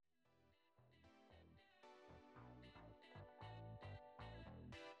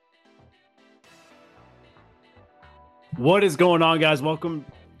What is going on, guys? Welcome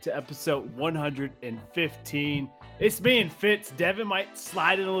to episode 115. It's me and Fitz. Devin might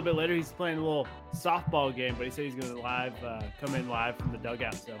slide in a little bit later. He's playing a little softball game, but he said he's going to come in live from the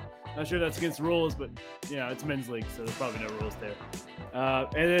dugout. So not sure that's against the rules, but you know, it's a men's league, so there's probably no rules there.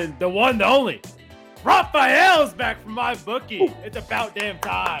 And then the one, the only, Raphael's back from MyBookie. It's about damn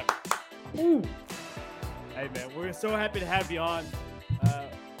time. Ooh. Hey man, we're so happy to have you on.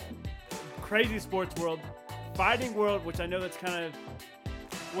 Crazy sports world, fighting world, which I know that's kind of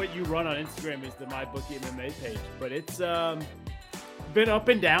what you run on Instagram is the MyBookie MMA page, but it's been up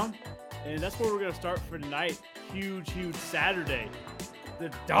and down, and that's where we're going to start for tonight. Huge Saturday. The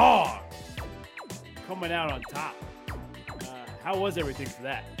dog coming out on top. How was everything for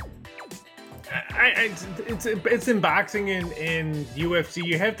that? It's in boxing and in UFC.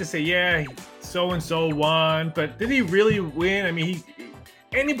 You have to say, yeah, so-and-so won, but did he really win? I mean,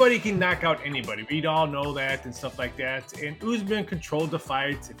 anybody can knock out anybody. We all know that and stuff like that. And Usman controlled the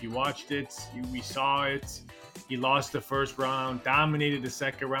fight. If you watched it, we saw it. He lost the first round, dominated the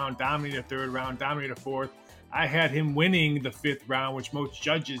second round, dominated the third round, dominated the fourth. I had him winning the fifth round, which most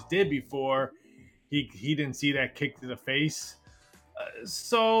judges did before. He didn't see that kick to the face.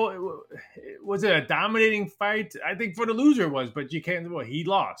 So was it a dominating fight? I think for the loser it was, but you can't. Well, he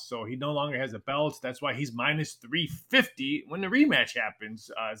lost, so he no longer has a belt. That's why he's minus 350 when the rematch happens.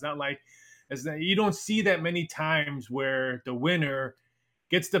 It's not like you don't see that many times where the winner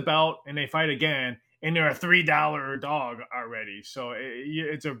gets the belt and they fight again, and they're a $3 dog already. So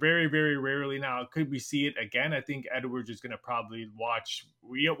it's a very, very rarely now. Could we see it again? I think Edwards is going to probably watch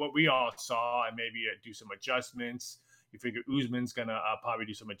what we all saw and maybe do some adjustments. You figure Usman's gonna probably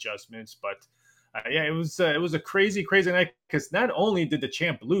do some adjustments, but yeah, it was a crazy night because not only did the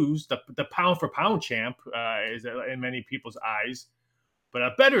champ lose, the pound for pound champ is in many people's eyes, but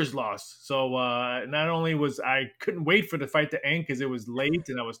a bettor's lost. So not only was I couldn't wait for the fight to end because it was late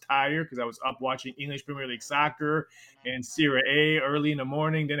and I was tired because I was up watching English Premier League soccer and Serie A early in the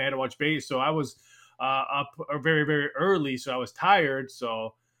morning. Then I had to watch base, so I was up very, very early. So I was tired.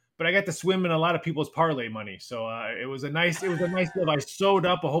 But I got to swim in a lot of people's parlay money, so it was a nice deal. I sewed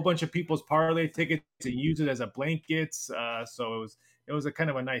up a whole bunch of people's parlay tickets and used it as a blanket. So it was a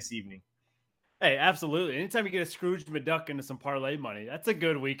kind of a nice evening. Hey, absolutely. Anytime you get a Scrooge McDuck into some parlay money, that's a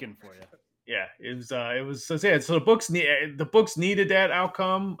good weekend for you. Yeah, it was. So the books needed that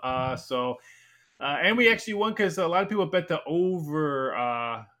outcome. And we actually won because a lot of people bet the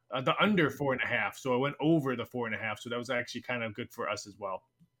over, the under 4.5. So it went over the 4.5. So that was actually kind of good for us as well.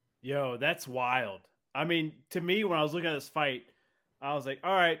 Yo, that's wild. I mean, to me, when I was looking at this fight, I was like,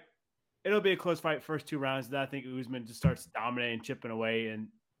 all right, it'll be a close fight first 2 rounds. Then I think Usman just starts dominating, chipping away in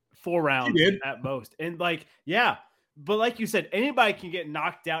 4 rounds at most. And like, yeah, but like you said, anybody can get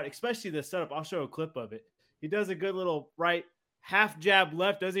knocked out, especially the setup. I'll show a clip of it. He does a good little right half jab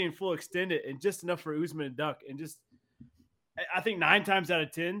left, doesn't even full extend it, and just enough for Usman to duck. And just, I think 9 times out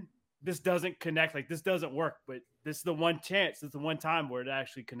of 10, this doesn't connect. Like, this doesn't work, but this is the one chance. It's the one time where it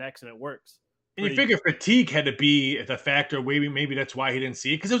actually connects and it works. And you figure fatigue had to be the factor. Maybe that's why he didn't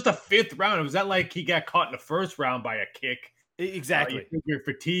see it because it was the 5th round. It was not like he got caught in the first round by a kick. Exactly. You figure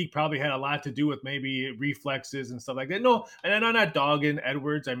fatigue probably had a lot to do with maybe reflexes and stuff like that. No, and I'm not dogging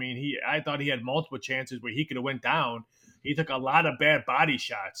Edwards. I mean, I thought he had multiple chances where he could have went down. He took a lot of bad body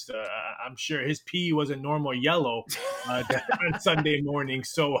shots. I'm sure his pee wasn't normal yellow on Sunday morning,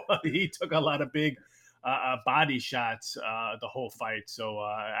 so he took a lot of big body shots the whole fight. So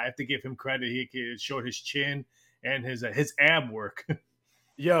I have to give him credit. He showed his chin and his ab work.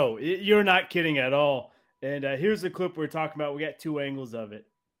 Yo, you're not kidding at all. And here's the clip we're talking about. We got 2 angles of it.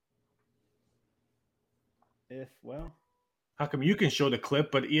 How come you can show the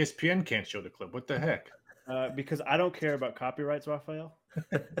clip, but ESPN can't show the clip? What the heck? Because I don't care about copyrights, Raphael.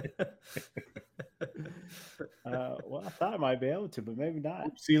 Well, I thought I might be able to, but maybe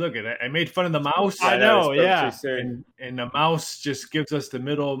not. See, look at that. I made fun of the mouse. I know, yeah. And the mouse just gives us the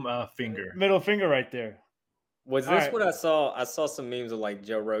middle finger. Middle finger right there. Was this what I saw? I saw some memes of like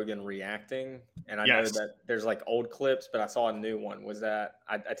Joe Rogan reacting, and I know that there's like old clips, but I saw a new one. Was that?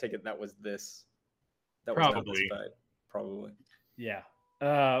 I take it that was this. That was probably. Not this fight. Probably. Yeah.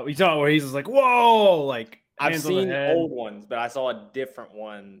 You saw where he's just like, whoa, like I've seen old ones, but I saw a different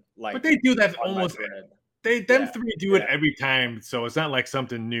one. Like, but they do that almost. Them 3 do it every time, so it's not like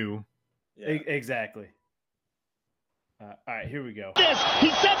something new. Yeah. Exactly. All right, here we go.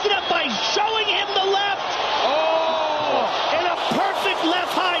 He sets it up by showing him the left. Oh! And a perfect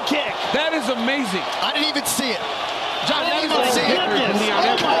left high kick. That is amazing. I didn't even see it. John, I didn't even see it.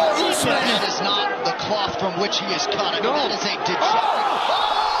 That is not the cloth from which he is cut. I mean, that is a degenerate.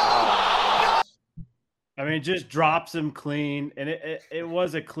 I mean, just drops him clean, and it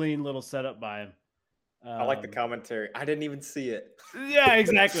was a clean little setup by him. I like the commentary. I didn't even see it. Yeah,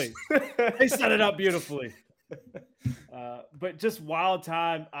 exactly. They set it up beautifully. But just wild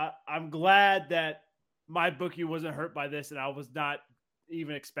time. I'm glad that MyBookie wasn't hurt by this, and I was not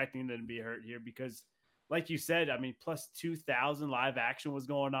even expecting them to be hurt here because, like you said, I mean, plus 2,000 live action was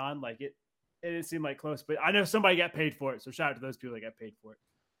going on. Like it didn't seem like close, but I know somebody got paid for it. So shout out to those people that got paid for it.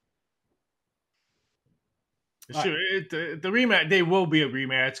 Sure, the rematch. They will be a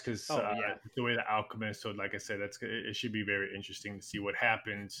rematch because the way the outcome is. So, like I said, it should be very interesting to see what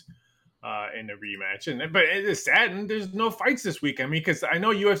happens in the rematch. But it's sad, and there's no fights this week. I mean, because I know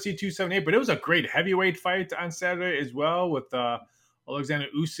UFC 278, but it was a great heavyweight fight on Saturday as well with Alexander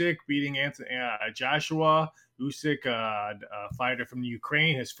Usyk beating Joshua Usyk, a fighter from the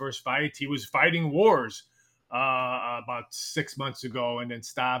Ukraine. His first fight, he was fighting wars about 6 months ago, and then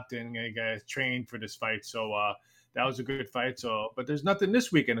stopped and got trained for this fight. So that was a good fight. So, but there's nothing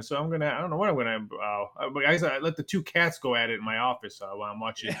this weekend. So I don't know what I'm gonna. I let the two cats go at it in my office while I'm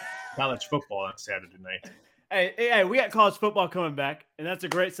watching college football on Saturday night. Hey, we got college football coming back, and that's a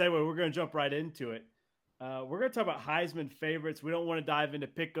great segue. We're gonna jump right into it. We're going to talk about Heisman favorites. We don't want to dive into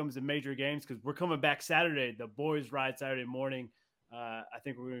pick'ems and major games because we're coming back Saturday. The boys ride Saturday morning. I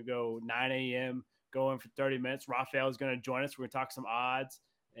think we're going to go 9 a.m., go in for 30 minutes. Raphael is going to join us. We're going to talk some odds.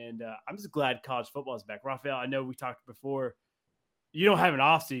 And I'm just glad college football is back. Raphael, I know we talked before. You don't have an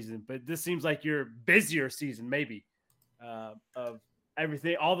off season, but this seems like your busier season maybe of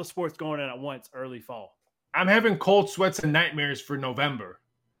everything, all the sports going on at once early fall. I'm having cold sweats and nightmares for November.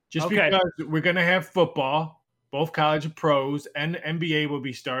 Just because we're going to have football, both college and pros, and NBA will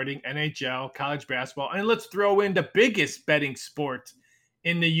be starting, NHL, college basketball, and let's throw in the biggest betting sport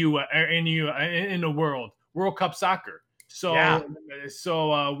in the in the world, World Cup soccer. So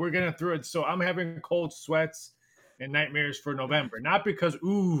we're going to throw it. So I'm having cold sweats and nightmares for November, not because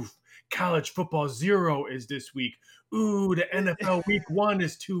college football 0 is this week. The NFL week 1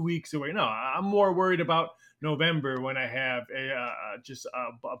 is 2 weeks away. No, I'm more worried about November when I have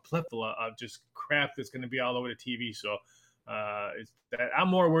a plethora of just crap that's going to be all over the TV. So I'm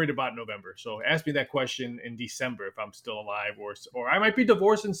more worried about November. So ask me that question in December if I'm still alive, or I might be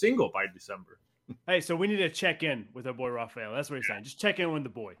divorced and single by December. Hey, so we need to check in with our boy Raphael. That's what he's saying. Just check in with the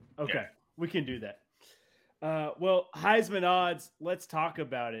boy. Okay, we can do that. Well, Heisman odds, let's talk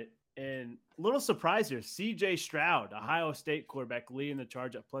about it. And a little surprise here, C.J. Stroud, Ohio State quarterback, leading the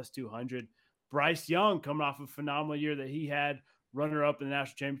charge at plus 200. Bryce Young coming off a phenomenal year that he had, runner-up in the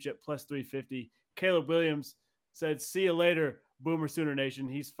national championship, plus 350. Caleb Williams said, see you later, Boomer Sooner Nation.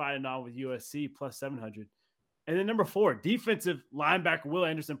 He's fighting on with USC, plus 700. And then number 4, defensive linebacker Will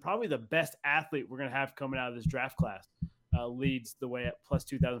Anderson, probably the best athlete we're going to have coming out of this draft class, leads the way at plus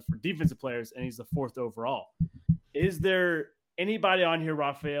 2,000 for defensive players, and he's the 4th overall. Is there anybody on here,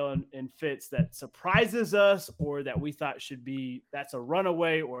 Raphael and Fitz, that surprises us or that we thought should be that's a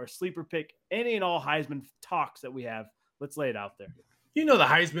runaway or a sleeper pick? Any and all Heisman talks that we have, let's lay it out there. The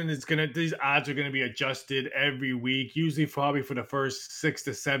Heisman these odds are gonna be adjusted every week. Usually, probably for the first 6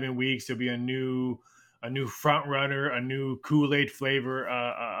 to 7 weeks, there'll be a new front runner, a new Kool-Aid flavor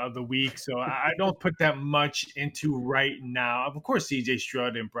of the week. So I don't put that much into right now. Of course, C.J.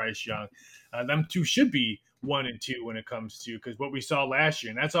 Stroud and Bryce Young, them two should be 1 and 2 when it comes to, because what we saw last year,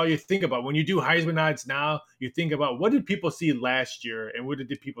 and that's all you think about when you do Heisman odds now. You think about what did people see last year and what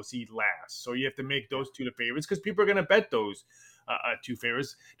did people see last. So you have to make those two the favorites because people are going to bet those two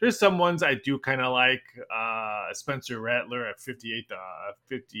favorites. There's some ones I do kind of like. Spencer Rattler at 58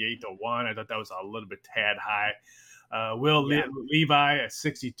 to 1. I thought that was a little bit tad high. Levi at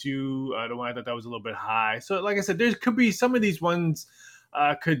 62 to 1. I thought that was a little bit high. So like I said, there could be some of these ones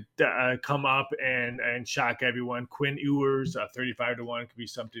could come up and shock everyone. Quinn Ewers, 35 to 1 could be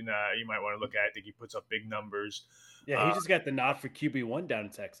something you might want to look at. I think he puts up big numbers. Yeah, he just got the nod for QB1 down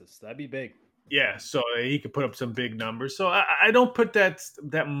in Texas. That'd be big. Yeah, so he could put up some big numbers. So I don't put that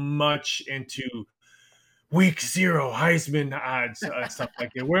much into week 0 Heisman odds, stuff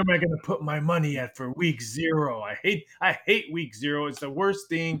like that. Where am I going to put my money at for week 0? I hate week 0. It's the worst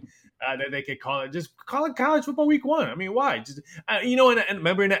thing that they could call it. Just call it college football week 1. I mean, why? Just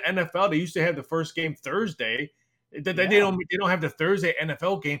remember in the NFL they used to have the first game Thursday. They don't have the Thursday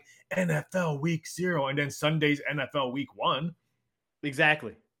NFL game, NFL week 0, and then Sunday's NFL week 1.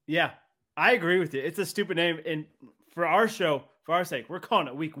 Exactly. Yeah, I agree with you. It's a stupid name, and for our show, for our sake, we're calling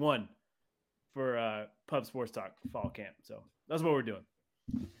it week 1 for Pub Sports Talk fall camp. So that's what we're doing.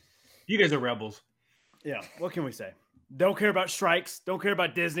 You guys are rebels. Yeah. What can we say? Don't care about strikes. Don't care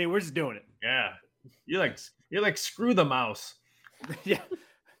about Disney. We're just doing it. Yeah. You're like screw the mouse. Yeah.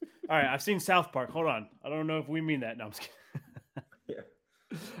 All right, I've seen South Park. Hold on. I don't know if we mean that. No, I'm just kidding.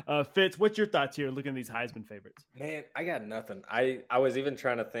 Yeah. Fitz, what's your thoughts here looking at these Heisman favorites? Man, I got nothing. I was even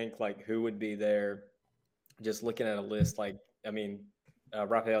trying to think like who would be there. Just looking at a list, like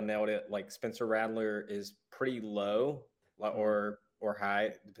Raphael nailed it. Like Spencer Rattler is pretty low, or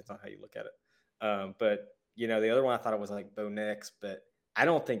high, depends on how you look at it. But the other one I thought it was like Bo Nix, but I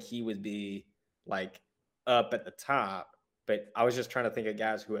don't think he would be like up at the top. But I was just trying to think of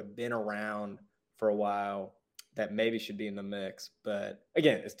guys who have been around for a while that maybe should be in the mix. But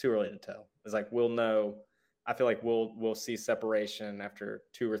again, it's too early to tell. It's like we'll know. I feel like we'll see separation after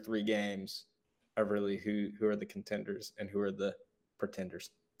 2 or 3 games of really who are the contenders and who are the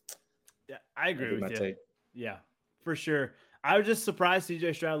pretenders. Yeah, I agree with you. Take. Yeah, for sure. I was just surprised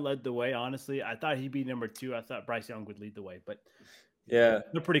CJ Stroud led the way. Honestly, I thought he'd be number 2. I thought Bryce Young would lead the way, but yeah,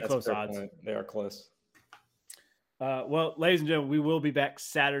 they're pretty close odds. Point. They are close. Well, ladies and gentlemen, we will be back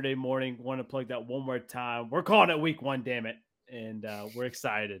Saturday morning. Want to plug that one more time. We're calling it week 1, damn it. And we're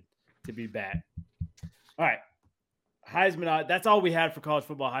excited to be back. All right. Heisman odds. That's all we had for college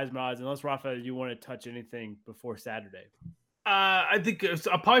football Heisman odds. Unless, Rafael, you want to touch anything before Saturday. I think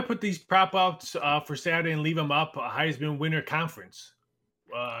I'll probably put these prop outs for Saturday and leave them up. Heisman winner conference.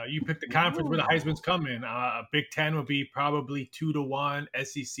 You pick the conference where the Heisman's coming. Big Ten would be probably 2-1.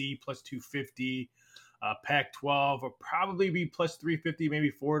 SEC plus 250. Pac-12 will probably be plus 350,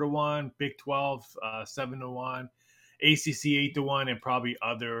 maybe 4-1. Big 12 7-1. ACC 8-1, and probably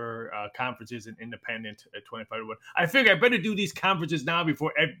other conferences and independent at 25-1. I figure I better do these conferences now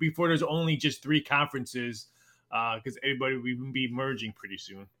before there's only just 3 conferences, because everybody will be merging pretty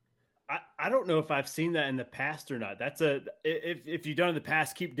soon. I don't know if I've seen that in the past or not. That's if you've done it in the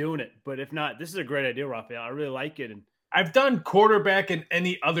past, keep doing it. But if not, this is a great idea, Rafael. I really like it. And I've done quarterback and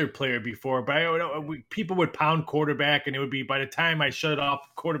any other player before, but people would pound quarterback, and it would be, by the time I shut off,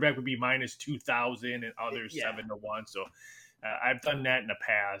 quarterback would be minus 2,000 and others 7-1. So I've done that in the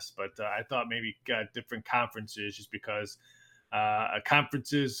past, but I thought maybe different conferences, just because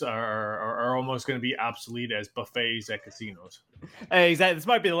conferences are almost going to be obsolete as buffets at casinos. Hey, exactly. This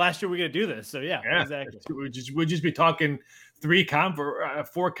might be the last year we're going to do this. So yeah, exactly. We'll just be talking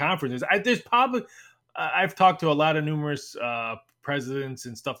 4 conferences. There's probably. I've talked to a lot of numerous presidents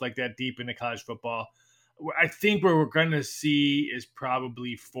and stuff like that deep into college football. I think what we're going to see is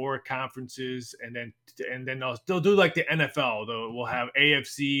probably 4 conferences, and then they'll do like the NFL. We'll have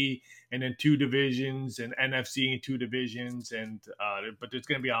AFC and then 2 divisions, and NFC and 2 divisions, and but there's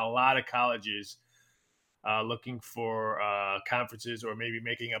going to be a lot of colleges looking for conferences, or maybe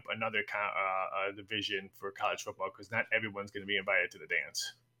making up another division for college football, because not everyone's going to be invited to the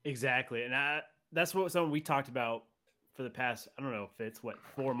dance. Exactly, and that's something we talked about for the past, I don't know if it's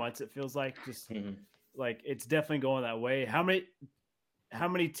 4 months, it feels like, just like it's definitely going that way. How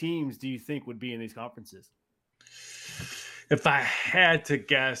many teams do you think would be in these conferences? If I had to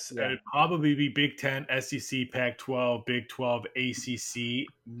guess, it'd probably be Big Ten, SEC, Pac-12, Big 12, ACC,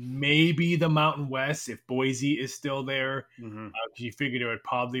 maybe the Mountain West if Boise is still there. You figured it would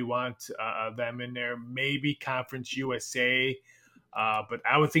probably want them in there. Maybe Conference USA. But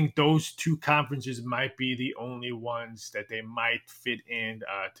I would think those 2 conferences might be the only ones that they might fit in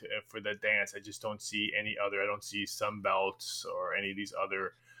for the dance. I just don't see any other. I don't see Sun Belts or any of these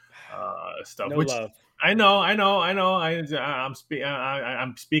other stuff. No love. I know. I'm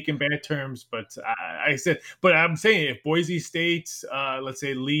speaking bad terms, but I'm saying if Boise State, let's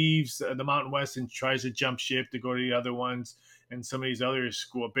say, leaves the Mountain West and tries to jump ship to go to the other ones and some of these other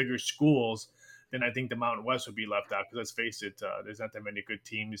bigger schools, then I think the Mountain West would be left out, because let's face it, there's not that many good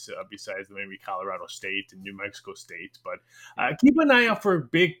teams besides maybe Colorado State and New Mexico State. But keep an eye out for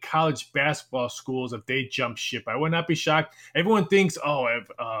big college basketball schools if they jump ship. I would not be shocked. Everyone thinks,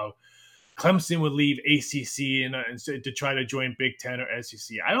 Clemson would leave ACC and to try to join Big Ten or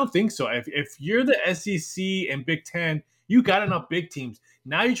SEC. I don't think so. If you're the SEC and Big Ten, you got enough big teams.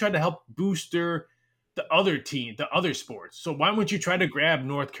 Now you try to help booster the other team, the other sports. So why wouldn't you try to grab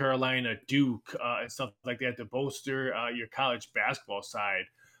North Carolina, Duke, and stuff like that to bolster your college basketball side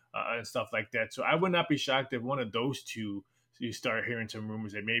and stuff like that? So I would not be shocked if one of those 2, you start hearing some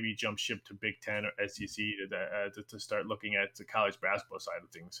rumors that maybe jump ship to Big Ten or SEC to start looking at the college basketball side of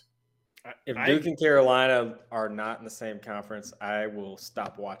things. If Duke and Carolina are not in the same conference, I will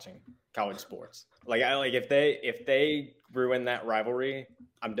stop watching college sports. If they ruin that rivalry,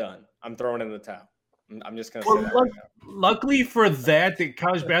 I'm done. I'm throwing in the towel. I'm just going to say that right now. Luckily for that, the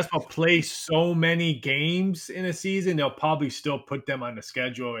college basketball plays so many games in a season, they'll probably still put them on the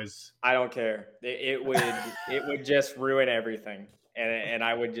schedule as. I don't care. It would just ruin everything, and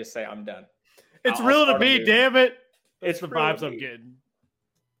I would just say I'm done. It's real to me, damn it. It's the vibes I'm getting.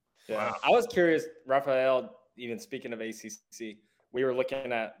 Yeah. Wow. I was curious, Raphael, even speaking of ACC, we were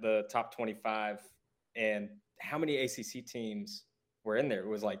looking at the top 25 and how many ACC teams were in there. It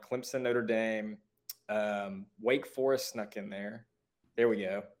was like Clemson, Notre Dame, Wake Forest snuck in there. There we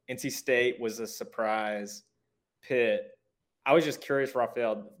go. NC State was a surprise. Pitt. I was just curious,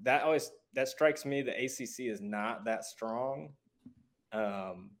 Raphael. That strikes me. The ACC is not that strong.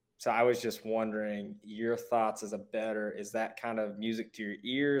 So I was just wondering your thoughts as a bettor. Is that kind of music to your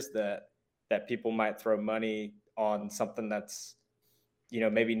ears that people might throw money on something that's,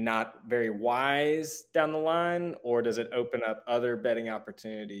 maybe not very wise down the line, or does it open up other betting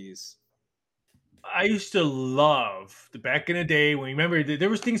opportunities? I used to love the back in the day when you remember there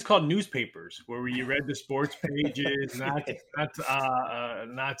was things called newspapers where you read the sports pages,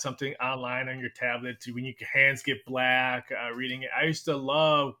 not something online on your tablet when your hands get black reading it. I used to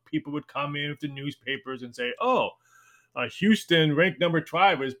love people would come in with the newspapers and say, "Oh, Houston, ranked number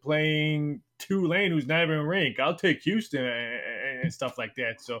 12, is playing Tulane, who's not even ranked. I'll take Houston," and stuff like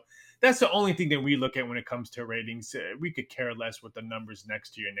that. So that's the only thing that we look at when it comes to ratings. We could care less what the numbers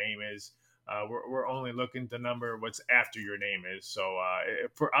next to your name is. We're only looking to number what's after your name is. So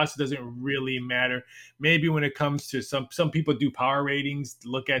for us, it doesn't really matter. Maybe when it comes to some people do power ratings,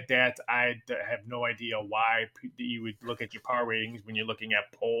 look at that. I have no idea why you would look at your power ratings when you're looking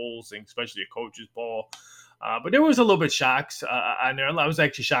at polls, and especially a coach's poll. But there was a little bit shocks on there. I was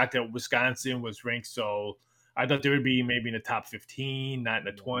actually shocked that Wisconsin was ranked so. I thought they would be maybe in the top 15, not in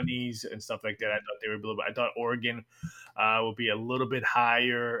the 20s and stuff like that. I thought they would be a little bit. I thought Oregon would be a little bit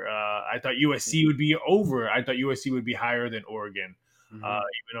higher. I thought USC would be over. I thought USC would be higher than Oregon, even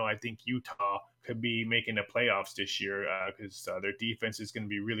though I think Utah could be making the playoffs this year because their defense is going to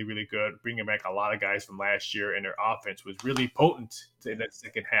be really, really good, bringing back a lot of guys from last year, and their offense was really potent in that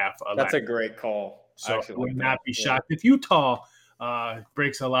second half. That's a great call. So I would not be shocked if Utah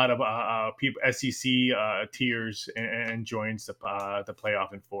breaks a lot of people SEC tiers and joins the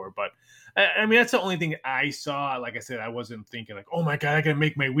playoff in 4. But I mean, that's the only thing I saw. Like I said, I wasn't thinking like, oh my God, I got to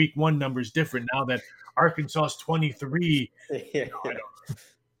make my week 1 numbers different now that Arkansas is 23.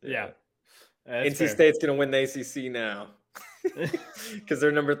 Yeah. NC State's going to win the ACC now because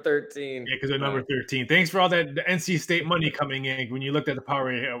they're number 13. Yeah, because they're number 13. Thanks for all that NC State money coming in when you looked at the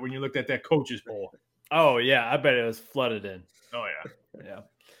power, when you looked at that coaches poll. Oh, yeah. I bet it was flooded in. Oh, yeah. Yeah.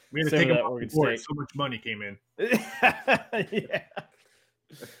 We had to take them off before so much money came in. Yeah.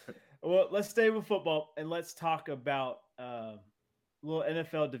 Well, let's stay with football and let's talk about little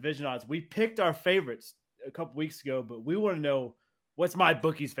NFL division odds. We picked our favorites a couple weeks ago, but we want to know what's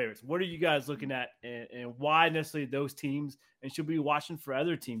MyBookie's favorites. What are you guys looking at and why necessarily those teams? And should we be watching for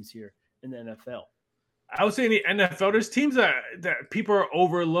other teams here in the NFL? I would say in the NFL, there's teams that people are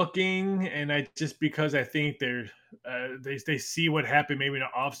overlooking, and just because I think they see what happened maybe in the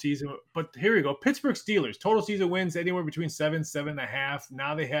offseason. But here we go. Pittsburgh Steelers, total season wins anywhere between 7.5.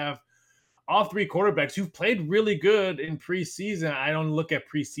 Now they have all 3 quarterbacks who've played really good in preseason. I don't look at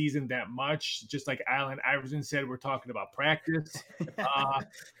preseason that much. Just like Allen Iverson said, we're talking about practice.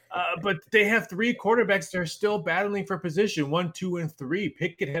 But they have 3 quarterbacks that are still battling for position 1, 2, and 3.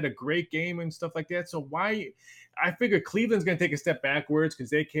 Pickett had a great game and stuff like that. So why? I figure Cleveland's going to take a step backwards because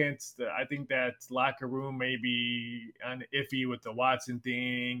they can't. I think that locker room may be iffy with the Watson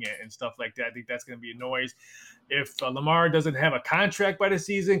thing and stuff like that. I think that's going to be a noise. If Lamar doesn't have a contract by the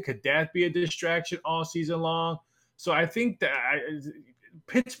season, could that be a distraction all season long? So I think that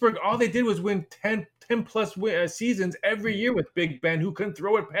Pittsburgh, all they did was win 10 plus seasons every year with Big Ben, who couldn't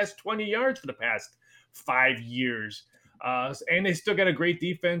throw it past 20 yards for the past 5 years. And they still got a great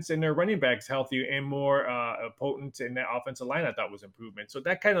defense, and their running backs healthy and more potent, and that offensive line I thought was improvement. So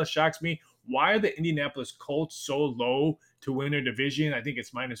that kind of shocks me. Why are the Indianapolis Colts so low to win their division? I think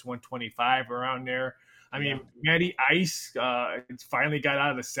it's minus 125 around there. I mean, Matty Ice finally got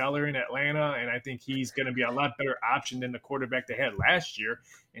out of the cellar in Atlanta, and I think he's going to be a lot better option than the quarterback they had last year.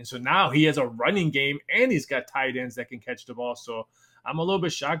 And so now he has a running game, and he's got tight ends that can catch the ball. So I'm a little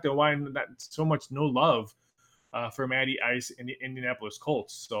bit shocked at why not so much no love for Matty Ice in the Indianapolis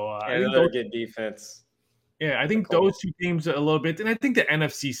Colts. So another good defense. Yeah, I think those 2 teams a little bit, and I think the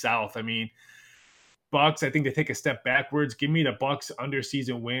NFC South. I mean, Bucks, I think they take a step backwards. Give me the Bucks under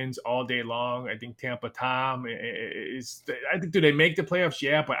season wins all day long. I think Tampa Tom is. I think do they make the playoffs?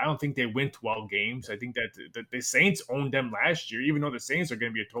 Yeah, but I don't think they win 12 games. I think that the Saints owned them last year, even though the Saints are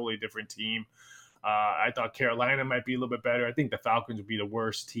going to be a totally different team. I thought Carolina might be a little bit better. I think the Falcons would be the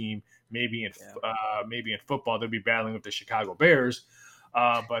worst team. Maybe in football they'll be battling with the Chicago Bears.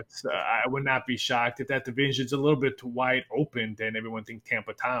 But I would not be shocked if that division's a little bit too wide open. Then everyone thinks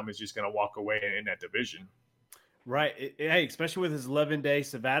Tampa Tom is just going to walk away in that division. Right. Hey, especially with his 11-day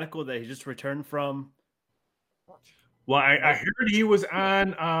sabbatical that he just returned from. Well, I heard he was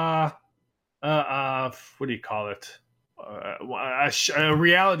on what do you call it? A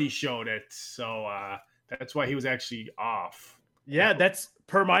reality show that's why he was actually off. Yeah, that's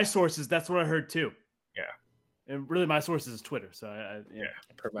per my sources. That's what I heard too. Yeah. And really, my sources is Twitter. So Yeah.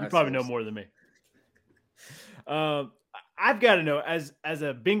 You probably know more than me. I've got to know, as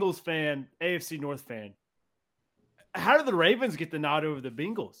a Bengals fan, AFC North fan, how did the Ravens get the nod over the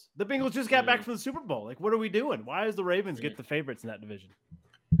Bengals? The Bengals just got back from the Super Bowl. Like, what are we doing? Why does the Ravens get the favorites in that division?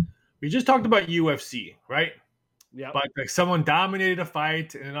 We just talked about UFC, right? Yeah. But like someone dominated a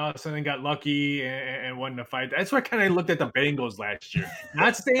fight and all of a sudden got lucky and won the fight. That's why I kind of looked at the Bengals last year.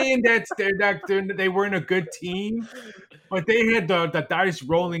 Not saying that they weren't a good team, but they had the dice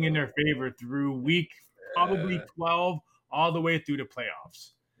rolling in their favor through week probably 12 all the way through the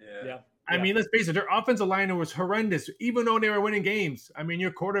playoffs. Yeah. I mean, let's face it, their offensive line was horrendous, even though they were winning games. I mean,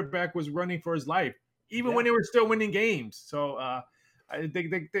 your quarterback was running for his life, even when they were still winning games. So I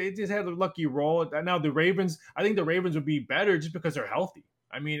think they just had a lucky roll. Now the Ravens, I think the Ravens would be better just because they're healthy.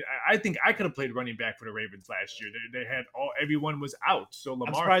 I mean, I think I could have played running back for the Ravens last year. They had everyone was out. So Lamar,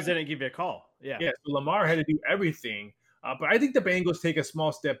 I'm surprised they didn't give you a call. Yeah. So Lamar had to do everything. But I think the Bengals take a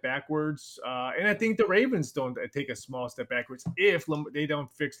small step backwards, and I think the Ravens don't take a small step backwards if they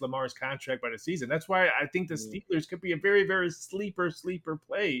don't fix Lamar's contract by the season. That's why I think the Steelers could be a very, very sleeper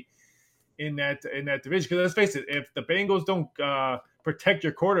play in that division. Because let's face it, if the Bengals don't protect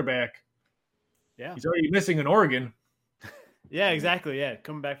your quarterback, he's already missing an organ. Yeah, exactly. Yeah,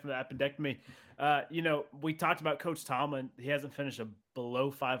 coming back from the appendectomy. We talked about Coach Tomlin. He hasn't finished below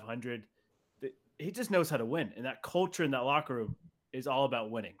 500. He just knows how to win, and that culture in that locker room is all about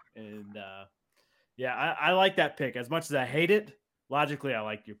winning. And I like that pick. As much as I hate it, logically, I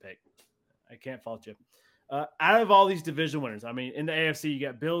like your pick. I can't fault you. Out of all these division winners, I mean, in the AFC, you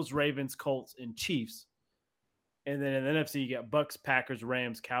got Bills, Ravens, Colts, and Chiefs. And then in the NFC, you got Bucks, Packers,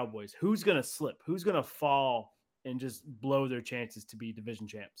 Rams, Cowboys. Who's going to slip? Who's going to fall and just blow their chances to be division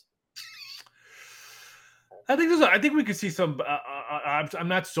champs? I think we could see some. I'm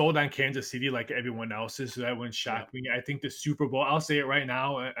not sold on Kansas City like everyone else is, so that wouldn't shock me. I think the Super Bowl. I'll say it right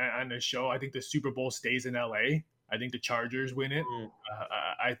now on the show. I think the Super Bowl stays in LA. I think the Chargers win it.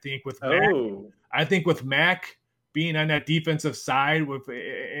 I think with Mac being on that defensive side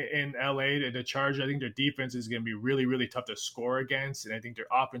in LA, the Chargers, I think their defense is going to be really, really tough to score against, and I think their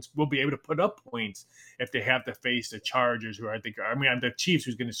offense will be able to put up points if they have to face the Chargers, the Chiefs,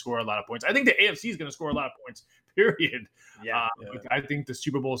 who's going to score a lot of points. I think the AFC is going to score a lot of points. Period. I think the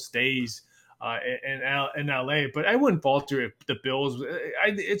Super Bowl stays in LA, but I wouldn't falter if the Bills.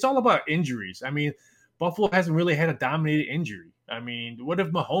 It's all about injuries. I mean, Buffalo hasn't really had a dominated injury. I mean, what if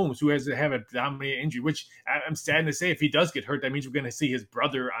Mahomes, who has to have a dominated injury, which I'm sad to say, if he does get hurt, that means we're going to see his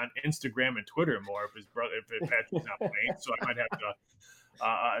brother on Instagram and Twitter more if Patrick's not playing. So I might have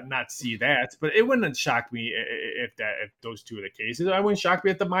to not see that. But it wouldn't shock me if those two are the cases. I wouldn't shock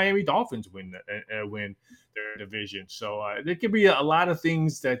me if the Miami Dolphins win their division. So there could be a lot of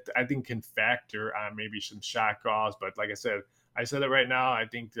things that I think can factor on maybe some shock calls. But like I said it right now. I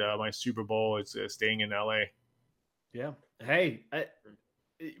think my Super Bowl is staying in LA. Yeah. Hey,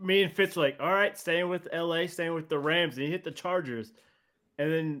 me and Fitz were like, all right, staying with LA, staying with the Rams, and you hit the Chargers.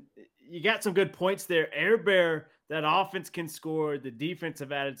 And then you got some good points there. Air Bear, that offense can score. The defense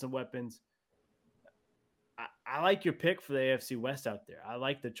have added some weapons. I like your pick for the AFC West out there. I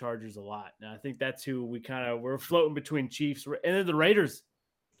like the Chargers a lot. And I think that's who we're floating between Chiefs. And then the Raiders.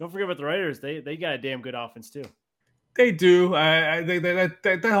 Don't forget about the Raiders. They got a damn good offense too. They do. I think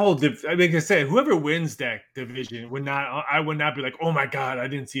that whole. Like I said, whoever wins that division I would not be like, oh my god, I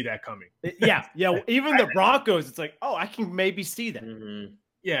didn't see that coming. Yeah. Even the Broncos, it's like, oh, I can maybe see that. Mm-hmm.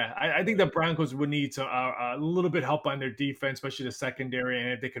 Yeah, I think the Broncos would need a little bit help on their defense, especially the secondary, and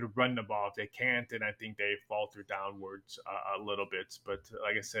if they could run the ball. If they can't, then I think they falter downwards a little bit. But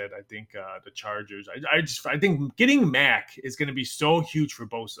like I said, I think the Chargers. I think getting Mac is going to be so huge for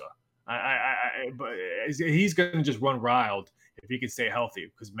Bosa. But he's going to just run wild if he can stay healthy,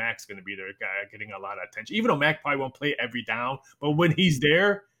 because Mac's going to be their guy getting a lot of attention. Even though Mac probably won't play every down, but when he's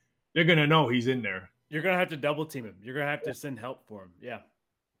there, they're going to know he's in there. You're going to have to double team him. You're going to have to send help for him. Yeah,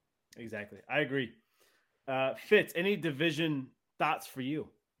 exactly. I agree. Fitz, any division thoughts for you?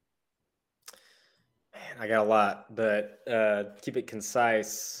 Man, I got a lot, but keep it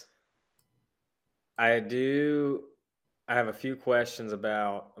concise. I have a few questions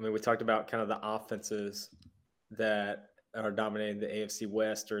about, we talked about kind of the offenses that are dominating the AFC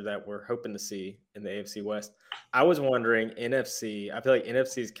West, or that we're hoping to see in the AFC West. I was wondering NFC. I feel like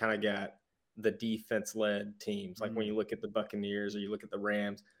NFC's kind of got the defense-led teams. Like when you look at the Buccaneers or you look at the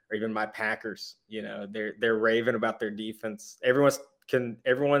Rams or even my Packers, they're raving about their defense. Everyone's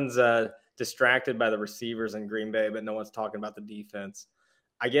distracted by the receivers in Green Bay, but no one's talking about the defense.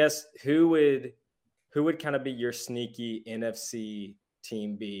 I guess who would kind of be your sneaky NFC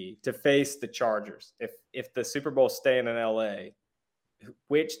team B to face the Chargers? If the Super Bowl staying in LA,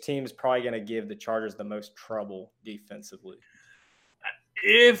 which team is probably going to give the Chargers the most trouble defensively?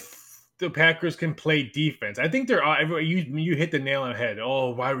 If the Packers can play defense, I think you hit the nail on the head.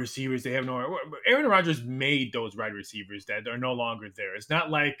 Oh, wide receivers, they have no. Aaron Rodgers made those wide receivers that are no longer there. It's not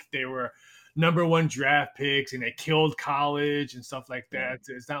like they were number 1 draft picks and they killed college and stuff like that.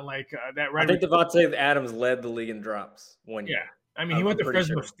 It's not like that. I think Devontae Adams led the league in drops 1 year. Yeah. I mean, he went to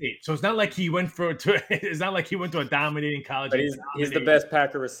Fresno State, so it's not like he went it's not like he went to a dominating college. But he's the best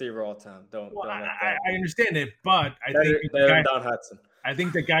Packer receiver all time. I understand it, but I think Don Hudson. I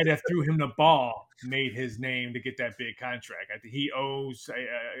think the guy that threw him the ball made his name to get that big contract. I think he owes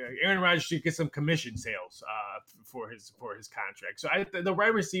Aaron Rodgers should get some commission sales for his contract. So the wide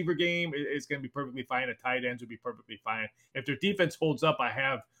receiver game is going to be perfectly fine. The tight ends would be perfectly fine. If their defense holds up, I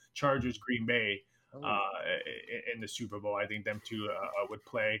have Chargers, Green Bay in the Super Bowl. I think them two would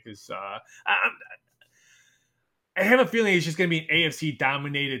play because I have a feeling it's just going to be an AFC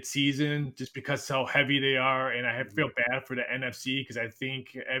dominated season just because how heavy they are. And I feel bad for the NFC because I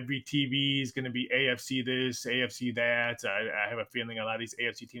think every TV is going to be AFC this, AFC that. I have a feeling a lot of these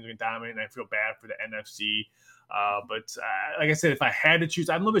AFC teams are going to dominate, and I feel bad for the NFC. But like I said, if I had to choose,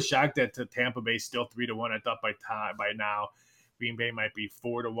 I'm a little bit shocked that Tampa Bay is still 3-1. I thought by now Green Bay might be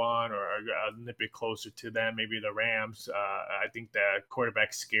 4-1 or a little bit closer to them. Maybe the Rams. I think the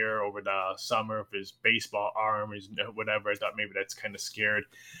quarterback scare over the summer of his baseball arm is whatever. I thought maybe that's kind of scared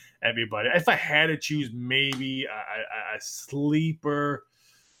everybody. If I had to choose, maybe a sleeper,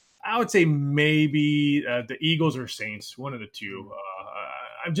 I would say maybe the Eagles or Saints, one of the two.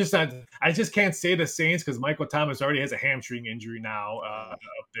 I just can't say the Saints because Michael Thomas already has a hamstring injury now up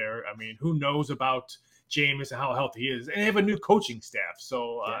there. I mean, who knows about Jameis and how healthy he is, and they have a new coaching staff.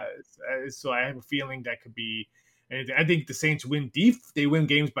 So, so I have a feeling that could be anything. I think the Saints they win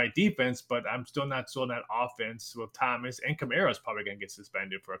games by defense, but I'm still not sold on that offense with Thomas, and Kamara's probably going to get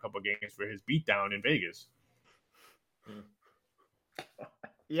suspended for a couple of games for his beatdown in Vegas.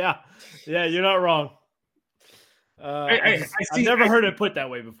 Yeah, you're not wrong. I've never heard it put that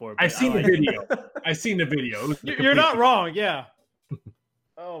way before. I've seen the video. I've seen the video. You're not wrong. Yeah.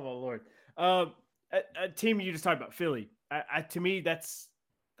 Oh my Lord. A team you just talked about, Philly. To me, that's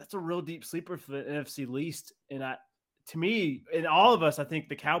a real deep sleeper for the NFC least. And to me, and all of us, I think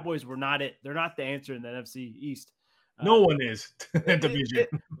the Cowboys were not it. They're not the answer in the NFC East. No one is that division.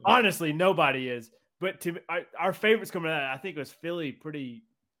 Honestly, nobody is. But our favorites coming out, I think it was Philly. Pretty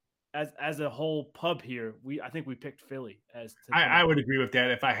as a whole pub here. I think we picked Philly as. I would agree with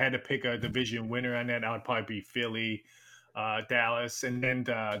that. If I had to pick a division winner on that, I would probably be Philly. Dallas, and then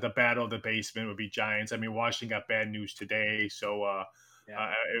the battle of the basement would be Giants. I mean, Washington got bad news today, so it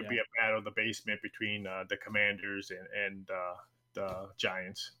would be a battle of the basement between the Commanders and the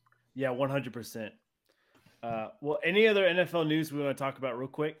Giants. Yeah, 100%. Well, any other NFL news we want to talk about real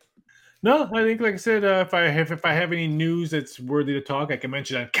quick? No, I think, like I said, if I have any news that's worthy to talk, I can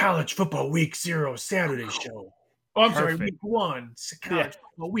mention on College Football Week 0 Saturday show. Oh, I'm sorry, Week 1. College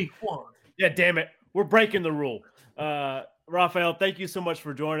Football Week 1. Yeah, damn it. We're breaking the rule. Raphael, thank you so much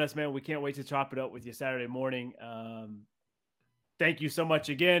for joining us, man. We can't wait to chop it up with you Saturday morning. Thank you so much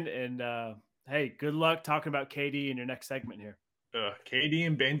again. And hey, good luck talking about KD in your next segment here.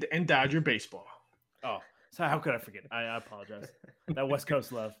 KD and Dodger baseball. Oh, so how could I forget? I apologize. That West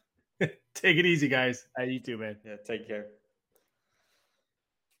Coast love. Take it easy, guys. Hey, you too, man. Yeah, take care.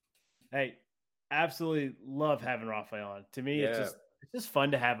 Hey, absolutely love having Raphael on. To me, it's just fun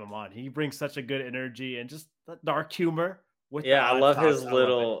to have him on. He brings such a good energy and just dark humor. I love his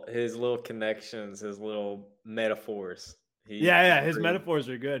little connections, his little metaphors. His metaphors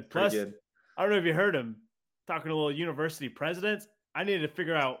are good. Plus, good. I don't know if you heard him talking to little university presidents. I needed to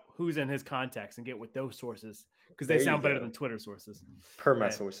figure out who's in his contacts and get with those sources because they sound better than Twitter sources. Per my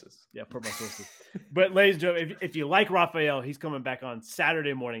sources. Yeah, per my sources. But ladies and gentlemen, if you like Raphael, he's coming back on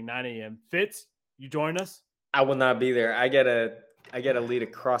Saturday morning, 9 a.m. Fitz, you join us? I will not be there. I gotta lead a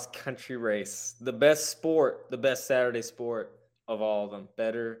cross country race. The best Saturday sport of all of them.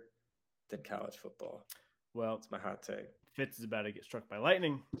 Better than college football. Well, it's my hot take. Fitz is about to get struck by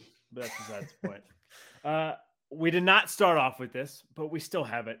lightning, but that's besides the point. We did not start off with this, but we still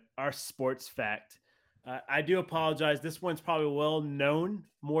have it. Our sports fact. I do apologize. This one's probably well known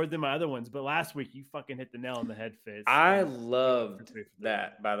more than my other ones, but last week you fucking hit the nail on the head, Fizz. I loved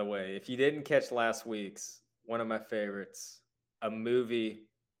that, by the way. If you didn't catch last week's, one of my favorites, a movie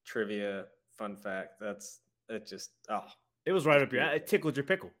trivia fun fact. It was right up your. It tickled your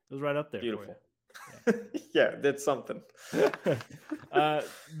pickle. It was right up there. Beautiful. Yeah, it did something.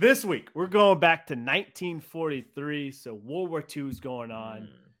 This week we're going back to 1943. So World War II is going on.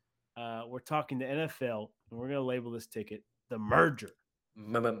 We're talking the NFL, and we're going to label this ticket the merger.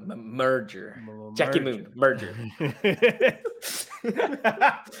 Merger. Jackie Moon. Merger.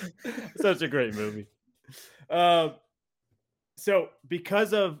 Such a great movie. So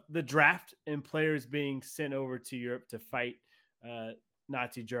because of the draft and players being sent over to Europe to fight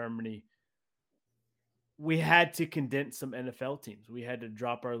Nazi Germany, we had to condense some NFL teams. We had to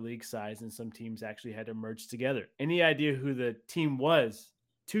drop our league size, and some teams actually had to merge together. Any idea who the team was?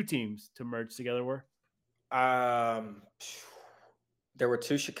 2 teams to merge together were? There were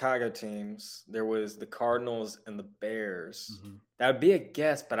 2 Chicago teams. There was the Cardinals and the Bears. Mm-hmm. That would be a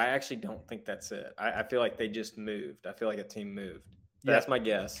guess, but I actually don't think that's it. I feel like they just moved. I feel like a team moved. Yeah. That's my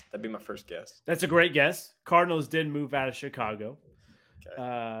guess. That'd be my first guess. That's a great guess. Cardinals did move out of Chicago.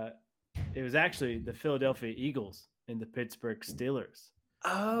 Okay. It was actually the Philadelphia Eagles and the Pittsburgh Steelers.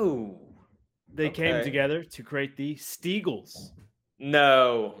 Oh. They came together to create the Steagles.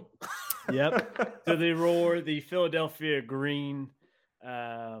 No. Yep. So they wore the Philadelphia green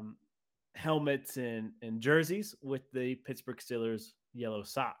helmets and jerseys with the Pittsburgh Steelers yellow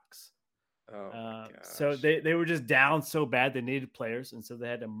socks. So they were just down so bad they needed players, and so they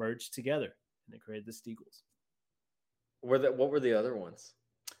had to merge together, and they created the Steagles. What were the other ones?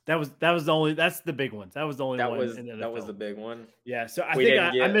 That's the big ones. That was the only one. That was the big one. Yeah. So I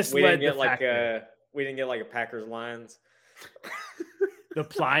misled the fact we didn't get like a Packers Lions. The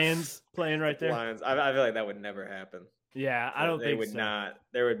Plions playing right there. Lions. I feel like that would never happen. Yeah, I don't think they would not.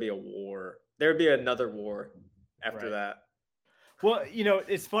 There would be a war. There would be another war after that. Well,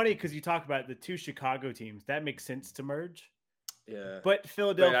 it's funny because you talk about the 2 Chicago teams. That makes sense to merge. Yeah. But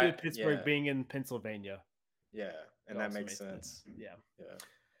Philadelphia, Pittsburgh being in Pennsylvania. Yeah, and that makes sense. Yeah.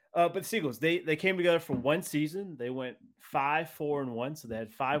 But the Steagles, they came together for one season. They went 5-4-1, so they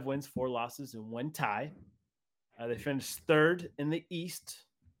had 5 wins, 4 losses, and 1 tie. They finished 3rd in the East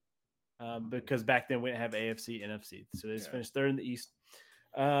because back then we didn't have AFC, NFC. So they just finished 3rd in the East.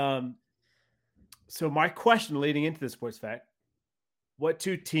 So my question leading into this sports fact, what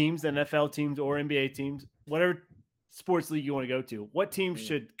 2 teams, NFL teams or NBA teams, whatever sports league you want to go to, what teams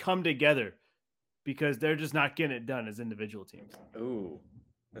should come together because they're just not getting it done as individual teams? Ooh,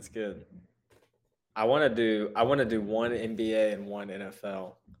 that's good. I want to do one NBA and one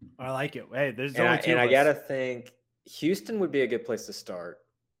NFL. I like it. Hey, there's only 2 and I gotta think Houston would be a good place to start.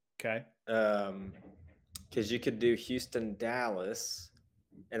 Okay. Because you could do Houston, Dallas,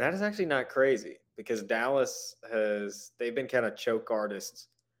 and that is actually not crazy because Dallas they've been kind of choke artists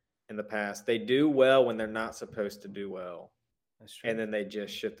in the past. They do well when they're not supposed to do well. That's true. And then they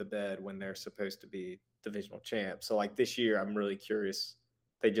just shit the bed when they're supposed to be divisional champs. So like this year, I'm really curious.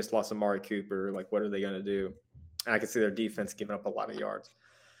 They just lost Amari Cooper. Like, what are they going to do? And I can see their defense giving up a lot of yards.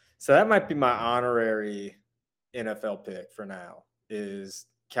 So that might be my honorary NFL pick for now is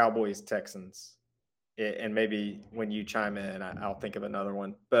Cowboys, Texans. And maybe when you chime in, I'll think of another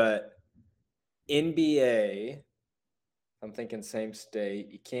one. But NBA, I'm thinking same state.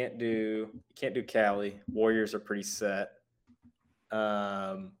 You can't do Cali. Warriors are pretty set.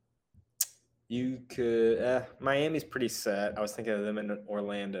 You could Miami's pretty set. I was thinking of them in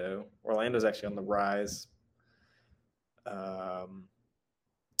Orlando. Orlando's actually on the rise. I'm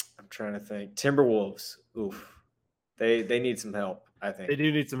trying to think. Timberwolves. Oof. They need some help, I think. They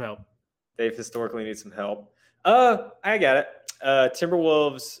do need some help. They've historically need some help. I got it.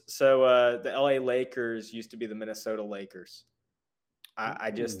 Timberwolves. So the LA Lakers used to be the Minnesota Lakers.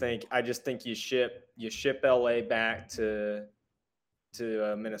 I just think you ship LA back to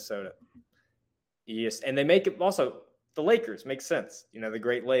Minnesota. Yes, and they make it also the Lakers makes sense. The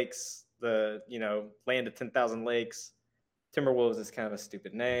Great Lakes, the land of 10,000 lakes. Timberwolves is kind of a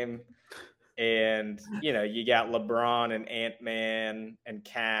stupid name. And you got LeBron and Ant-Man and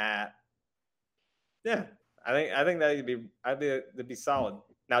Cat. Yeah, I think that'd be solid.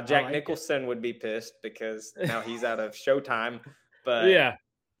 Now Jack Nicholson would be pissed because now he's out of Showtime, but yeah,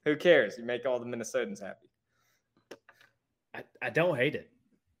 who cares? You make all the Minnesotans happy. I don't hate it.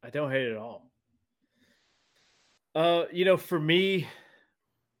 I don't hate it at all. For me,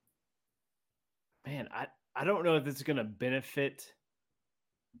 man, I don't know if this is going to benefit.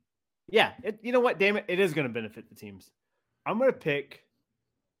 Yeah, you know what? Damn it, it is going to benefit the teams. I'm going to pick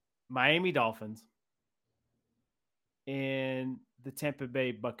Miami Dolphins and the Tampa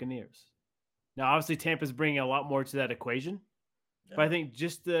Bay Buccaneers. Now, obviously, Tampa's bringing a lot more to that equation, but I think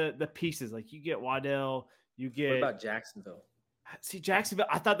just the pieces, like you get Waddell, you get. What about Jacksonville? See, Jacksonville,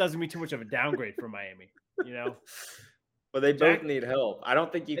 I thought that was going to be too much of a downgrade for Miami, Well, they both need help. I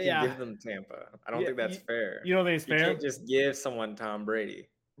don't think you can give them Tampa. I don't think that's fair. You don't think it's fair? You can't just give someone Tom Brady.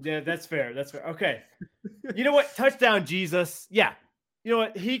 Yeah, that's fair. That's fair. Okay. You know what? Touchdown, Jesus. Yeah. You know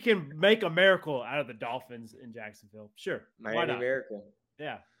what? He can make a miracle out of the Dolphins in Jacksonville. Sure. Miami miracle.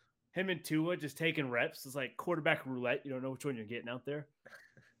 Yeah. Him and Tua just taking reps. It's like quarterback roulette. You don't know which one you're getting out there.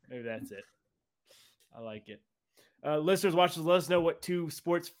 Maybe that's it. I like it. Listeners, watchers, let us know what two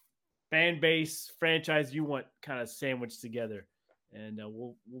sports fan base franchise you want kind of sandwiched together. And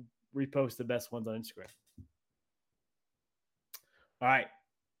we'll repost the best ones on Instagram. All right.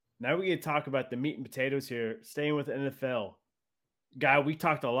 Now we're going to talk about the meat and potatoes here. Staying with the NFL. Guy, we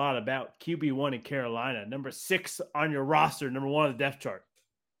talked a lot about QB1 in Carolina. Number 6 on your roster. Number 1 on the depth chart.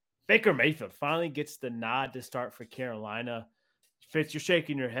 Baker Mayfield finally gets the nod to start for Carolina. Fitz, you're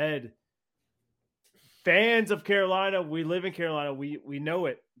shaking your head. Fans of Carolina, we live in Carolina. We know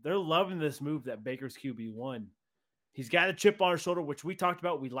it. They're loving this move that Baker's QB1. He's got a chip on his shoulder, which we talked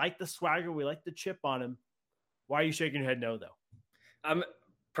about. We like the swagger. We like the chip on him. Why are you shaking your head no, though?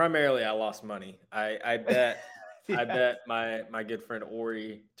 Primarily, I lost money. I bet I bet my good friend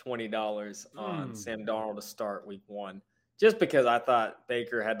Ori $20 on Sam Darnold to start week 1, just because I thought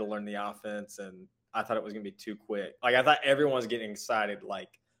Baker had to learn the offense, and I thought it was going to be too quick. Like, I thought everyone was getting excited, like,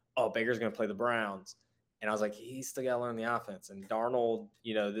 oh, Baker's going to play the Browns. And I was like, he's still got to learn the offense. And Darnold,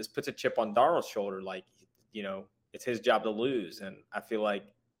 this puts a chip on Darnold's shoulder. Like, it's his job to lose. And I feel like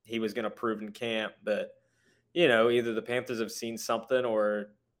he was going to prove in camp. But, either the Panthers have seen something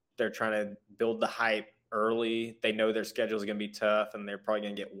or they're trying to build the hype early. They know their schedule is going to be tough and they're probably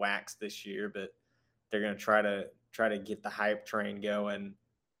going to get waxed this year. But they're going to try to get the hype train going.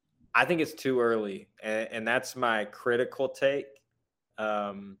 I think it's too early. And that's my critical take.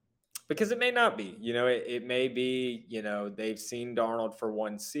 Because it may not be, it may be, they've seen Darnold for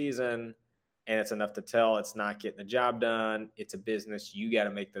 1 season and it's enough to tell it's not getting the job done. It's a business. You got to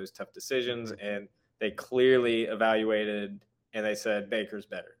make those tough decisions. And they clearly evaluated and they said, Baker's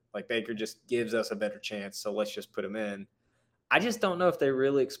better. Like, Baker just gives us a better chance. So let's just put him in. I just don't know if they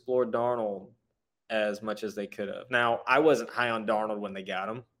really explored Darnold as much as they could have. Now, I wasn't high on Darnold when they got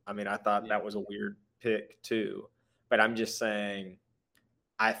him. I mean, I thought that was a weird pick too, but I'm just saying,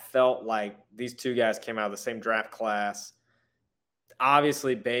 I felt like these two guys came out of the same draft class.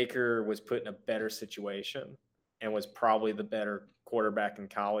 Obviously, Baker was put in a better situation and was probably the better quarterback in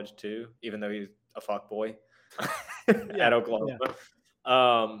college too, even though he's a fuckboy at Oklahoma.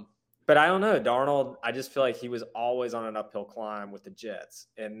 Yeah. But I don't know. Darnold, I just feel like he was always on an uphill climb with the Jets.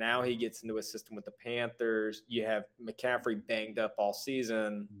 And now he gets into a system with the Panthers. You have McCaffrey banged up all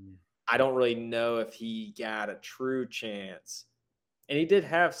season. I don't really know if he got a true chance. And he did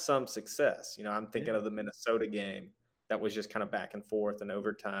have some success. I'm thinking of the Minnesota game that was just kind of back and forth and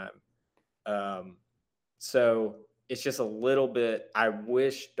overtime. So it's just a little bit. I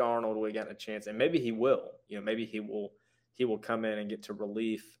wish Darnold would have gotten a chance, and maybe he will. Maybe he will come in and get to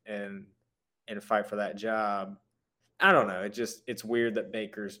relief and fight for that job. I don't know. It's weird that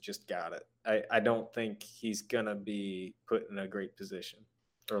Baker's just got it. I don't think he's gonna be put in a great position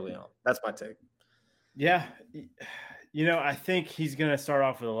early on. That's my take. Yeah. I think he's going to start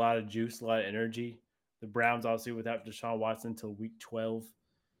off with a lot of juice, a lot of energy. The Browns, obviously, without Deshaun Watson until week 12.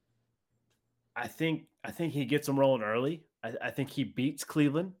 I think he gets them rolling early. I think he beats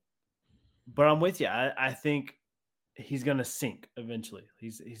Cleveland. But I'm with you. I think he's going to sink eventually.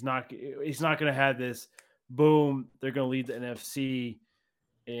 He's not going to have this boom. They're going to lead the NFC,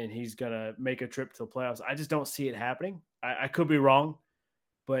 and he's going to make a trip to the playoffs. I just don't see it happening. I could be wrong,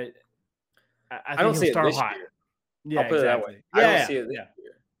 but I think don't see he'll start it this hot. year. Yeah, I'll put it that way. Yeah, I don't see it this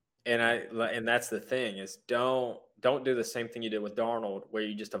year. And that's the thing is don't do the same thing you did with Darnold where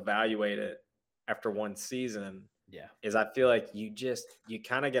you just evaluate it after 1 season. Yeah. Is I feel like you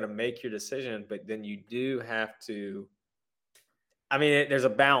kind of got to make your decision, but then you do have to. I mean, there's a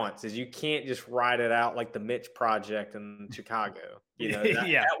balance. Is you can't just ride it out like the Mitch Project in Chicago.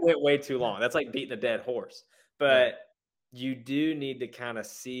 That went way too long. That's like beating a dead horse. But you do need to kind of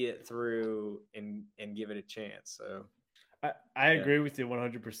see it through and give it a chance. So I agree with you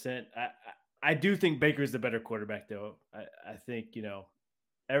 100%. I do think Baker's the better quarterback, though. I think,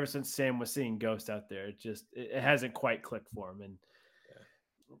 ever since Sam was seeing ghosts out there, it hasn't quite clicked for him. And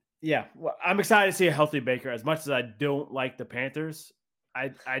well, I'm excited to see a healthy Baker. As much as I don't like the Panthers,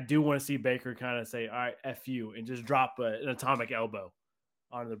 I do want to see Baker kind of say, all right, F you, and just drop an atomic elbow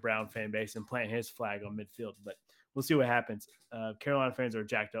onto the Brown fan base and plant his flag on midfield. But we'll see what happens. Carolina fans are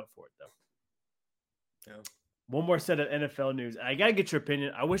jacked up for it, though. Yeah. One more set of NFL news. I got to get your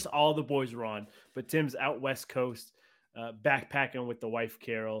opinion. I wish all the boys were on, but Tim's out West Coast, backpacking with the wife,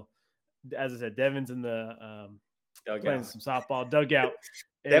 Carol. As I said, Devin's in the playing some softball dugout.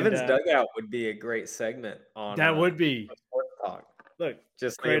 Devin's dugout would be a great segment on that would be Sports Talk. Look,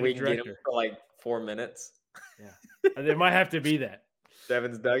 just like we can get him for like 4 minutes. Yeah, there might have to be that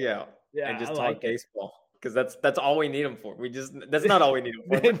Devin's dugout. Yeah, and just I talk like baseball because that's all we need him for. That's not all we need him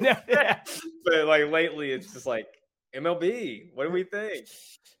for. But like lately, it's just like MLB. What do we think?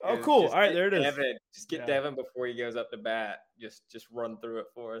 Oh, cool! All right, there it is. Devin, just get Devin before he goes up to bat. Just run through it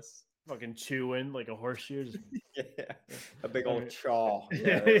for us. Fucking chewing like a horseshoe. Yeah, a big old chaw.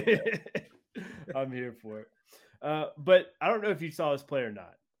 Yeah, I'm here for it. But I don't know if you saw this play or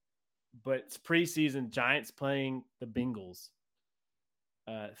not. But it's preseason. Giants playing the Bengals.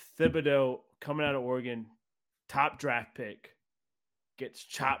 Thibodeau coming out of Oregon, top draft pick, gets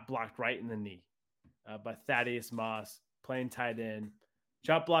chop blocked right in the knee by Thaddeus Moss playing tight end.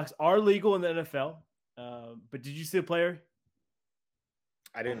 Chop blocks are legal in the NFL. But did you see the player?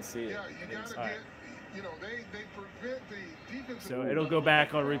 I didn't see it. Yeah, you gotta get, they prevent the defensive. So it'll go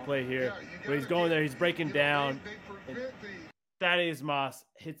back on replay here. But he's going there. He's breaking down. Thaddeus Moss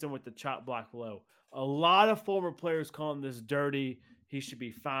hits him with the chop block low. A lot of former players calling this dirty. He should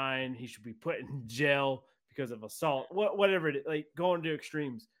be fined. He should be put in jail because of assault. Whatever it is, like going to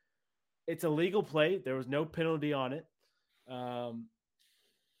extremes. It's a legal play. There was no penalty on it. On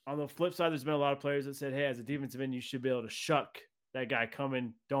the flip side, there's been a lot of players that said, hey, as a defensive end, you should be able to shuck that guy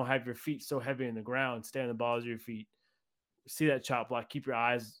coming. Don't have your feet so heavy in the ground. Stay on the balls of your feet. See that chop block. Keep your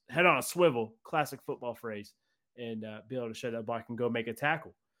eyes, head on a swivel. Classic football phrase. And be able to shut that block and go make a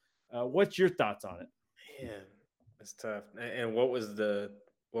tackle. What's your thoughts on it? Yeah, it's tough. And what was the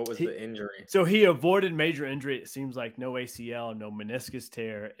injury? So he avoided major injury. It seems like no ACL, no meniscus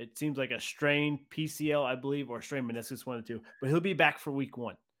tear. It seems like a strained PCL, I believe, or strained meniscus, one or two. But he'll be back for week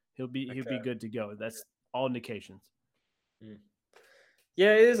 1. He'll be good to go. That's all indications.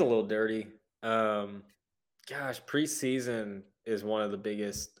 Yeah, it is a little dirty. Gosh, preseason is one of the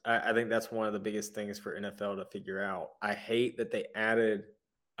biggest. I think that's one of the biggest things for NFL to figure out. I hate that they added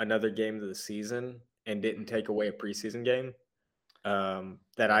another game to the season and didn't take away a preseason game.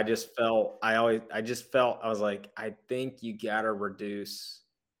 That I just felt. I was like, I think you gotta reduce.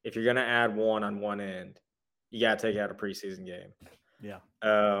 If you're gonna add one on one end, you gotta take out a preseason game. Yeah.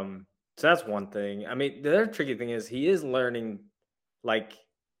 So that's one thing. I mean, the other tricky thing is he is learning. Like,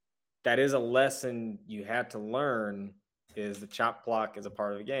 that is a lesson you had to learn. Is the chop block is a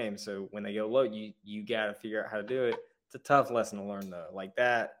part of the game. So when they go low, you got to figure out how to do it. It's a tough lesson to learn, though. Like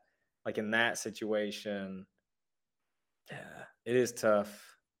that, like in that situation, yeah, it is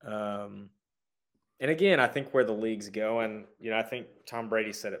tough. And again, I think where the league's going, I think Tom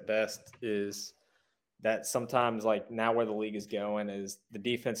Brady said it best is that sometimes, like now where the league is going is the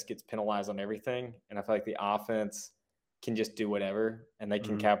defense gets penalized on everything. And I feel like the offense can just do whatever and they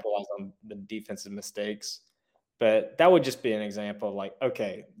can capitalize on the defensive mistakes. But that would just be an example of like,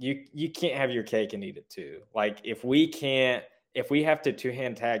 okay, you can't have your cake and eat it too. Like if we have to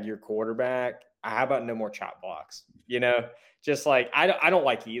two-hand tag your quarterback, how about no more chop blocks? Just like I don't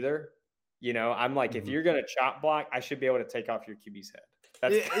like either. I'm like, if you're gonna chop block, I should be able to take off your QB's head.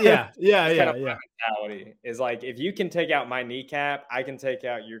 That's yeah. My mentality is like, if you can take out my kneecap, I can take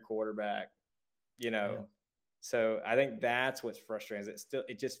out your quarterback. Yeah. So I think that's what's frustrating. Is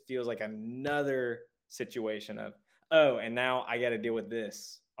it just feels like another situation of, and now I got to deal with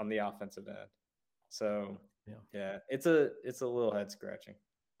this on the offensive end. So yeah, it's a little head scratching.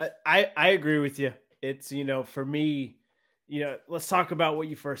 I agree with you. It's, for me, let's talk about what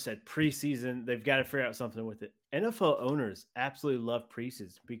you first said. Preseason, they've got to figure out something with it. NFL owners absolutely love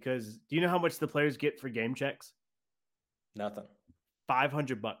preseason because do you know how much the players get for game checks? Nothing.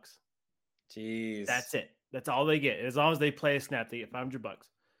 $500. Jeez. That's it. That's all they get. As long as they play a snap, they get $500.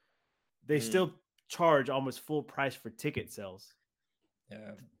 They still charge almost full price for ticket sales.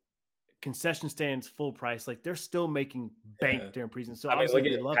 Yeah. Concession stands full price. Like they're still making bank during preseason. So I mean,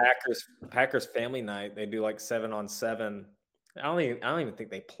 look at Packers family night. They do like 7-on-7. I don't even think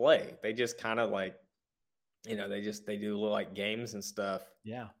they play. They just kind of like, they do little like games and stuff.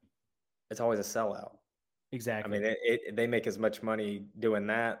 Yeah. It's always a sellout. Exactly. I mean, they make as much money doing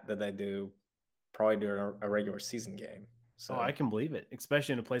that they do probably during a regular season game. So I can believe it,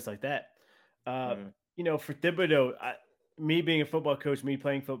 especially in a place like that. For Thibodeau, me being a football coach, me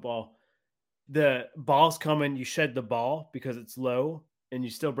playing football, the ball's coming, you shed the ball because it's low and you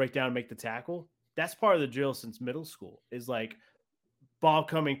still break down and make the tackle. That's part of the drill since middle school is like ball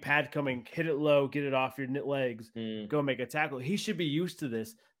coming, pad coming, hit it low, get it off your legs, Mm. go make a tackle. He should be used to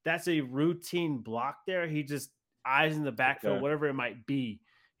this. That's a routine block there. He just eyes in the backfield, Okay. whatever it might be.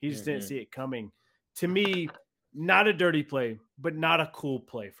 He just didn't Mhm. see it coming. To me, not a dirty play, but not a cool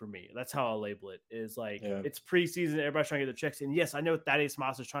play for me. That's how I'll label it. Is like Yeah. it's preseason, everybody's trying to get their checks in. Yes, I know Thaddeus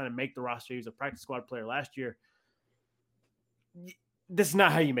Moss is trying to make the roster. He was a practice squad player last year. This is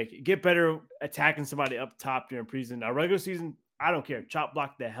not how you make it. Get better attacking somebody up top during preseason. Now, regular season, I don't care. Chop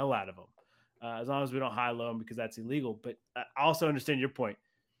block the hell out of them. As long as we don't high low them because that's illegal. But I also understand your point.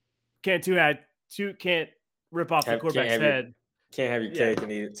 Can't rip off the quarterback's head. Can't have your cake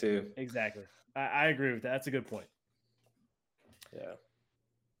and eat it too. Exactly. I agree with that. That's a good point. Yeah.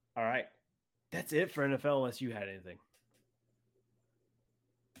 All right. That's it for NFL unless you had anything.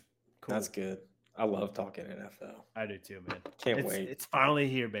 Cool. That's good. I love talking NFL. I do too, man. Can't wait. It's finally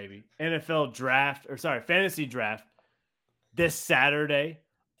here, baby. Fantasy draft this Saturday.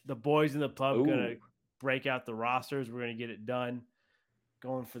 The boys in the pub are going to break out the rosters. We're going to get it done.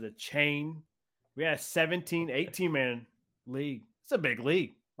 Going for the chain. We had a 17, 18-man league. It's a big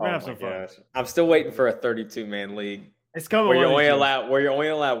league. We're going to have some fun. I'm still waiting for a 32-man league. It's coming. Where you're only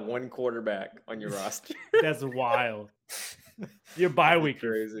allowed one quarterback on your roster. That's wild. Your bye week,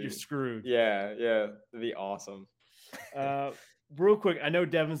 you're screwed. Yeah. It'd be awesome. Real quick, I know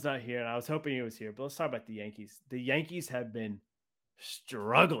Devin's not here, and I was hoping he was here, but let's talk about the Yankees. The Yankees have been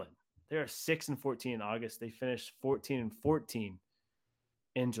struggling. They are 6-14 in August. They finished 14-14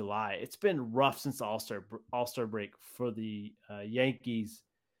 in July. It's been rough since the All-Star break for the Yankees.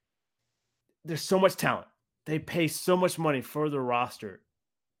 There's so much talent. They pay so much money for the roster,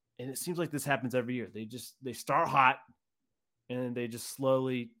 and it seems like this happens every year. They start hot, and they just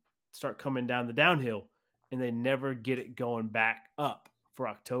slowly start coming down the downhill, and they never get it going back up for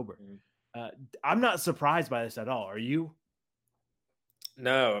October. I'm not surprised by this at all. Are you?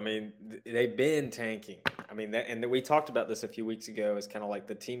 No, I mean, they've been tanking. I mean, we talked about this a few weeks ago as kind of like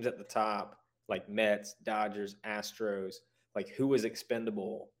the teams at the top, like Mets, Dodgers, Astros, like who was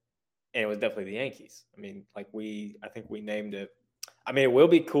expendable. And it was definitely the Yankees. I mean, I think we named it. I mean, it will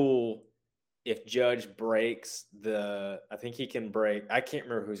be cool if Judge breaks I think he can break. I can't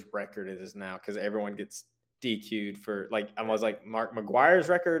remember whose record it is now because everyone gets DQ'd for I was like Mark McGuire's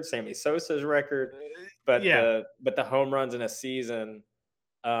record, Sammy Sosa's record, but the home runs in a season.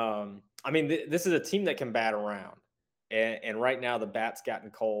 I mean, this is a team that can bat around, and right now the bat's gotten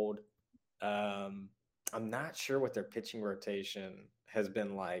cold. I'm not sure what their pitching rotation has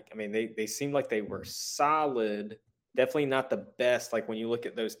been like. I mean, they seemed like they were solid, definitely not the best. Like when you look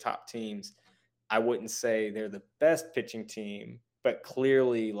at those top teams, I wouldn't say they're the best pitching team, but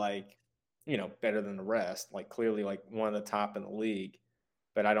clearly better than the rest, like clearly like one of the top in the league.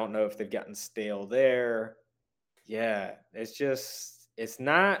 But I don't know if they've gotten stale there. Yeah, it's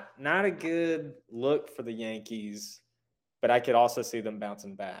not a good look for the Yankees, but I could also see them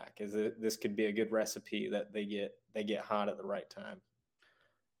bouncing back. This could be a good recipe that they get hot at the right time.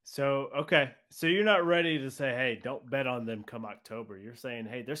 So, okay. So you're not ready to say, hey, don't bet on them come October. You're saying,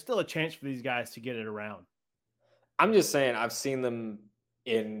 hey, there's still a chance for these guys to get it around. I'm just saying I've seen them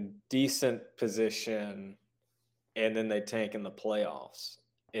in decent position and then they tank in the playoffs.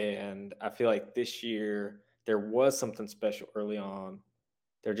 And I feel like this year there was something special early on.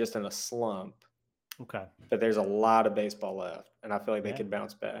 They're just in a slump. Okay. But there's a lot of baseball left. And I feel like they could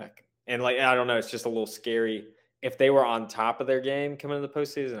bounce back. And I don't know, it's just a little scary. If they were on top of their game coming into the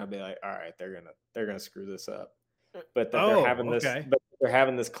postseason, I'd be like, all right, they're gonna screw this up. But that they're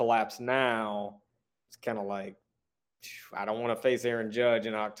having this collapse now. It's kind of like, I don't want to face Aaron Judge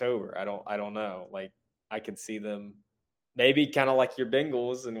in October. I don't know. Like I could see them maybe kind of like your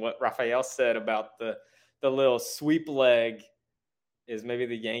Bengals and what Raphael said about the little sweep leg is maybe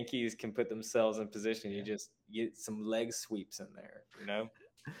the Yankees can put themselves in position. You just get some leg sweeps in there,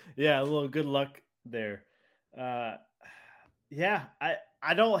 Yeah, a little good luck there. Yeah,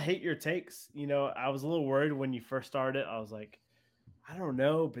 I don't hate your takes. I was a little worried when you first started. I was like, I don't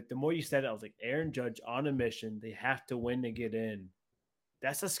know, but the more you said it, I was like, Aaron Judge on a mission. They have to win to get in.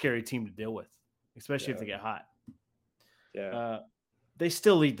 That's a scary team to deal with, especially if they get hot. Yeah. They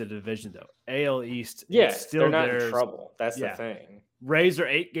still lead the division though. AL East. Yeah, they're not in trouble. That's the thing. Rays are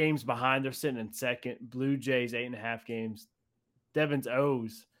 8 games behind. They're sitting in second. Blue Jays 8.5 games. Devon's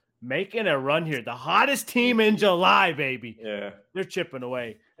O's making a run here. The hottest team in July, baby. Yeah. They're chipping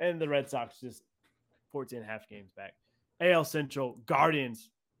away. And the Red Sox just 14.5 games back. AL Central,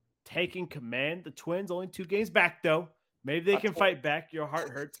 Guardians taking command. The Twins only 2 games back, though. Maybe they can fight back. Your heart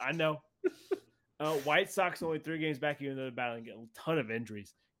hurts. I know. White Sox only 3 games back, even though they're battling a ton of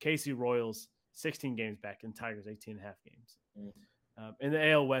injuries. Casey Royals, 16 games back, and Tigers, 18.5 games. In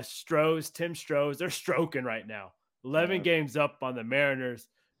the AL West, Tim Strohs, they're stroking right now. 11 games up on the Mariners,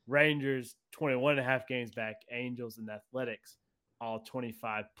 Rangers, 21.5 games back, Angels and Athletics, all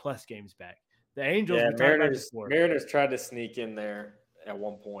 25-plus games back. The Angels, we talked about before. Mariners tried to sneak in there at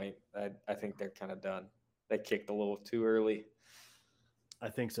one point. I think they're kind of done. They kicked a little too early. I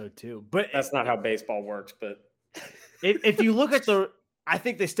think so too. But that's not how baseball works. But if you look at I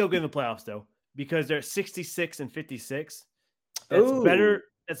think they still get in the playoffs though, because they're 66 and 56. That's better.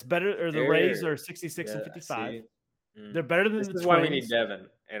 That's better. Or the Rays are 66 and 55. They're better than the Twins. This is why we need Devin.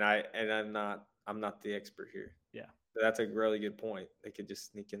 And I'm not the expert here. Yeah. But that's a really good point. They could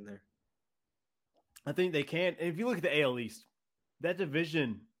just sneak in there. I think they can. And if you look at the AL East, that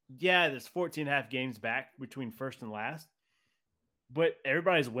division, there's 14.5 games back between first and last. But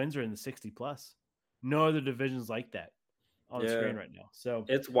everybody's wins are in the 60-plus. No other divisions like that on the screen right now. So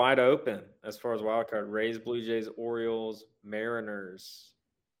it's wide open as far as wild card. Rays, Blue Jays, Orioles, Mariners.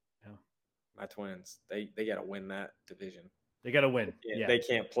 Yeah. My Twins. They got to win that division. They got to win. They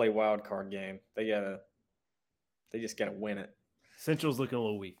can't play wild card game. They just got to win it. Central's looking a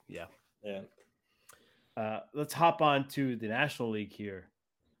little weak. Yeah. Yeah. Let's hop on to the National League here.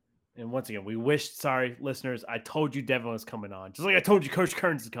 And once again, sorry, listeners, I told you Devin was coming on. Just like I told you Coach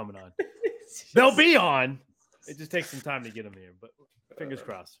Kearns is coming on. They'll be on. It just takes some time to get them here, but fingers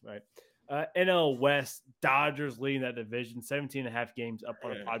crossed, right? NL West, Dodgers leading that division, 17.5 games up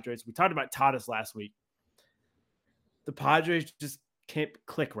on the Padres. We talked about Tatis last week. The Padres just can't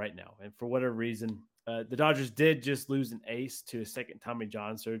click right now. And for whatever reason, the Dodgers did just lose an ace to a second Tommy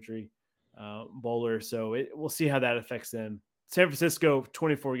John surgery bowler. So we'll see how that affects them. San Francisco,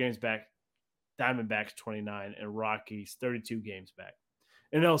 24 games back. Diamondbacks, 29. And Rockies, 32 games back.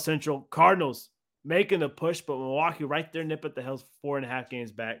 NL Central, Cardinals making the push, but Milwaukee right there, nip at the heels, 4.5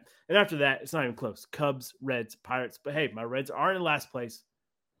 games back. And after that, it's not even close. Cubs, Reds, Pirates. But hey, my Reds aren't in last place.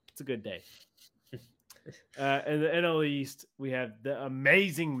 It's a good day. In the NL East, we have the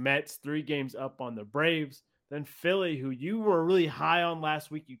amazing Mets, 3 games up on the Braves. Then Philly, who you were really high on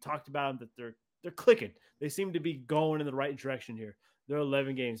last week. You talked about them that they're clicking. They seem to be going in the right direction here. They're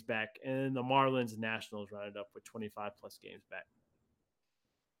 11 games back. And then the Marlins and Nationals rounded up with 25-plus games back.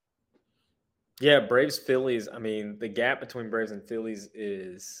 Yeah, Braves, Phillies. I mean, the gap between Braves and Phillies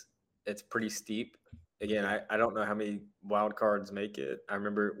it's pretty steep. Again, I don't know how many wild cards make it. I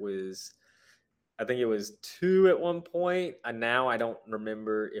remember I think it was 2 at one point. And now I don't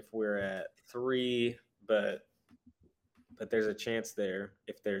remember if we're at 3, but there's a chance there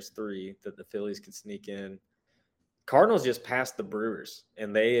if there's 3 that the Phillies could sneak in. Cardinals just passed the Brewers,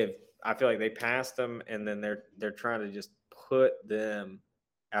 and I feel like they passed them, and then they're trying to just put them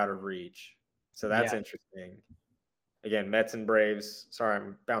out of reach. So that's interesting. Again, Mets and Braves. Sorry,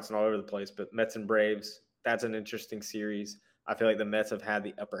 I'm bouncing all over the place, but Mets and Braves, that's an interesting series. I feel like the Mets have had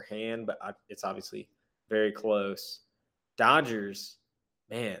the upper hand, but it's obviously very close. Dodgers,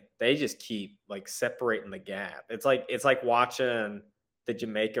 man, they just keep like separating the gap. It's like watching the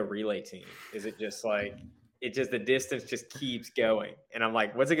Jamaica relay team. Is it just like the distance just keeps going? And I'm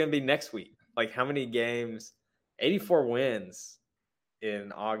like, what's it going to be next week? Like how many games? 84 wins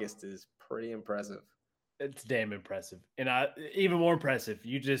in August is pretty impressive. It's damn impressive. And even more impressive,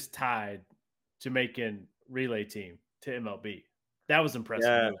 you just tied Jamaican relay team to MLB. That was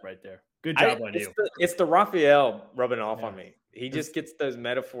impressive move right there. Good job on you. It's the Raphael rubbing off on me. He just gets those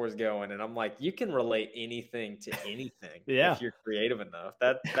metaphors going, and I'm like, you can relate anything to anything if you're creative enough.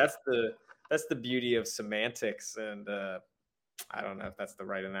 That's the beauty of semantics, and I don't know if that's the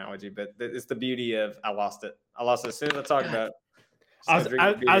right analogy, but it's the beauty of I lost it as soon as I talk about it. I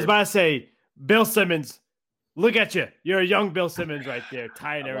was about to say, Bill Simmons, look at you. You're a young Bill Simmons right there,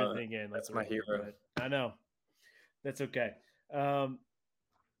 tying everything in. That's my hero. I know. That's okay. But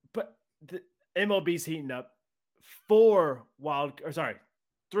the MLB's heating up. 3 wild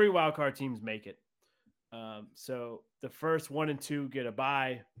card teams make it. So the first 1 and 2 get a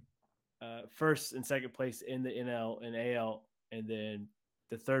bye. First and second place in the NL and AL, and then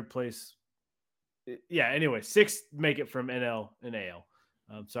the third place. Anyway, 6 make it from NL and AL.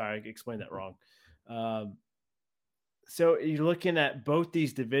 Sorry, I explained that wrong. So you're looking at both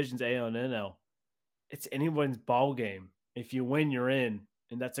these divisions, AL and NL. It's anyone's ball game. If you win, you're in,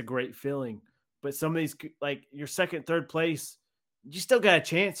 and that's a great feeling. But some of these, like your second, third place, you still got a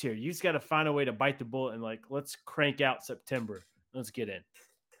chance here. You just got to find a way to bite the bullet and let's crank out September. Let's get in.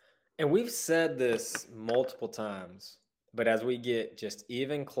 And we've said this multiple times, but as we get just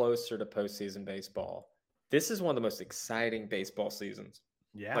even closer to postseason baseball, this is one of the most exciting baseball seasons.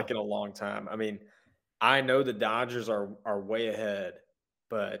 Yeah. Like in a long time. I mean, I know the Dodgers are way ahead,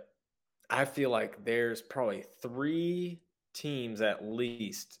 but I feel like there's probably 3 teams at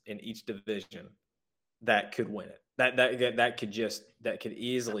least in each division that could win it. That could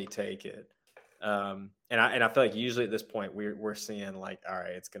easily take it. And I feel like usually at this point we're seeing like, all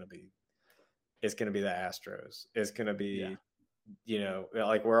right, it's gonna be the Astros. It's gonna be,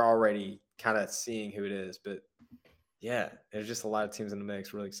 like we're already kind of seeing who it is. But yeah, there's just a lot of teams in the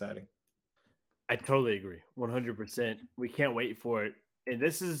mix. Really exciting. I totally agree. 100%. We can't wait for it. And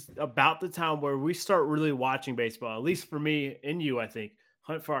this is about the time where we start really watching baseball. At least for me and you, I think.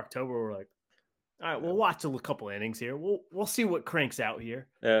 Hunt for October, we're like, all right, we'll watch a couple innings here. We'll see what cranks out here.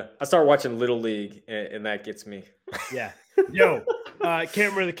 Yeah, I start watching Little League, and that gets me. Yeah. Yo, I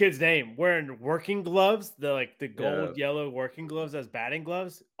can't remember the kid's name. Wearing working gloves, the gold yellow working gloves as batting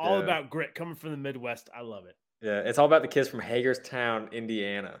gloves. All about grit coming from the Midwest. I love it. Yeah, it's all about the kids from Hagerstown,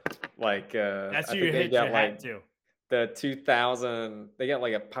 Indiana. Like that's who you hit your hat to. The 2,000. They got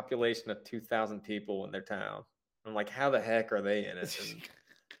like a population of 2,000 people in their town. I'm like, how the heck are they in it? And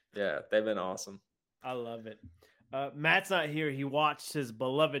yeah, they've been awesome. I love it. Matt's not here. He watched his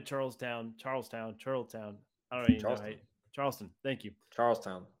beloved Charleston. I don't even know. Charleston. Thank you.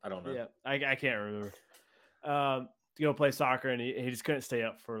 Charlestown. I don't know. Yeah, I can't remember. To go play soccer, and he just couldn't stay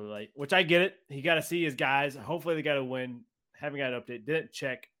up for which I get it. He got to see his guys. Hopefully they got to win. Haven't got an update. Didn't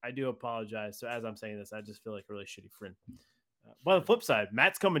check. I do apologize. So as I'm saying this, I just feel like a really shitty friend. But on the flip side,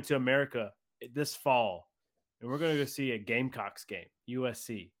 Matt's coming to America this fall, and we're going to go see a Gamecocks game,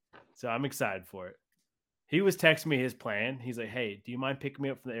 USC. So I'm excited for it. He was texting me his plan. He's like, hey, do you mind picking me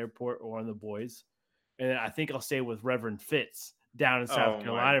up from the airport or one of the boys? And I think I'll stay with Reverend Fitz down in South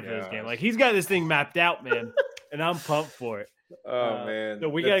Carolina for this game. Like, he's got this thing mapped out, man, and I'm pumped for it. Oh, man. So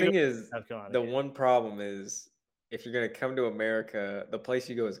we got to go to South Carolina. The one problem is, if you're going to come to America, the place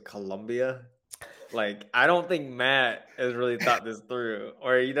you go is Columbia. Like, I don't think Matt has really thought this through,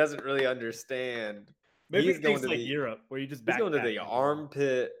 or he doesn't really understand. Maybe he's going to Europe, where you just backpack. He's going to the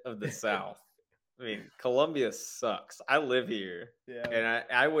armpit of the South. I mean, Columbia sucks. I live here, and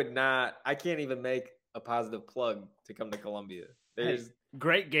I can't even make a positive plug to come to Columbia. There's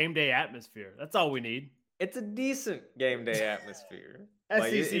great game day atmosphere. That's all we need. It's a decent game day atmosphere.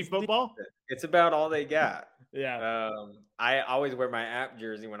 SEC football. Decent. It's about all they got. Yeah. I always wear my App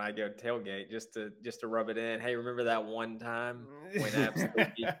jersey when I go tailgate just to rub it in. Hey, remember that one time when App's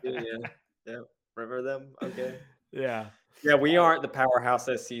yeah. Remember them? Okay. Yeah. Yeah, we aren't the powerhouse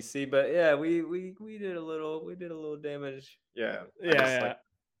SEC, but yeah, we did a little damage. Yeah.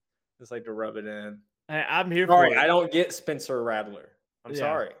 Just like to rub it in. Hey, I'm here for it. I don't get Spencer Rattler. I'm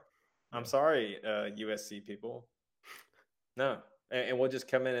sorry. I'm sorry, USC people. No. And we'll just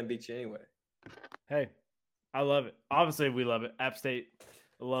come in and beat you anyway. Hey, I love it. Obviously, we love it. App State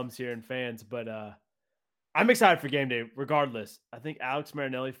alums here and fans, but I'm excited for game day regardless. I think Alex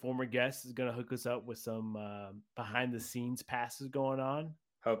Marinelli, former guest, is going to hook us up with some behind-the-scenes passes going on.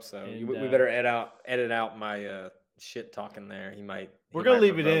 Hope so. And, we better edit out my shit talking there. We're going to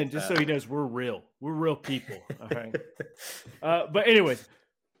leave it in just so he knows we're real. We're real people. All right. But anyways,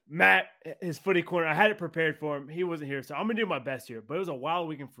 Matt, his footy corner, I had it prepared for him. He wasn't here, so I'm going to do my best here. But it was a wild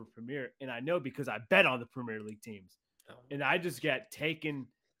weekend for Premier, and I know because I bet on the Premier League teams. And I just got taken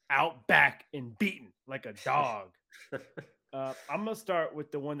out back and beaten like a dog. I'm going to start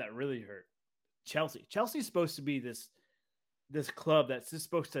with the one that really hurt. Chelsea. Chelsea's supposed to be this club that's just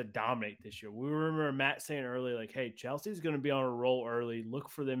supposed to dominate this year. We remember Matt saying earlier, like, hey, Chelsea's going to be on a roll early. Look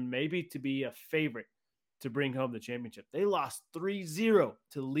for them maybe to be a favorite to bring home the championship. They lost 3-0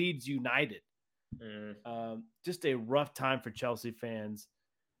 to Leeds United. Just a rough time for Chelsea fans.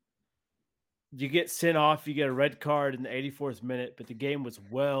 You get sent off, you get a red card in the 84th minute, but the game was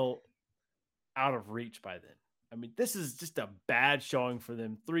well out of reach by then. I mean, this is just a bad showing for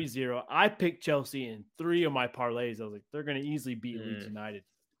them. 3-0. I picked Chelsea in 3 of my parlays. I was like, they're going to easily beat Leeds United.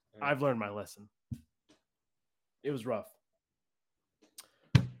 I've learned my lesson. It was rough.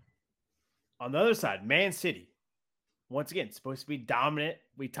 On the other side, Man City, once again, supposed to be dominant.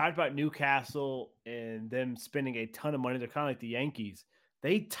 We talked about Newcastle and them spending a ton of money. They're kind of like the Yankees.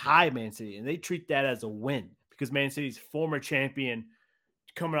 They tie Man City, and they treat that as a win because Man City's former champion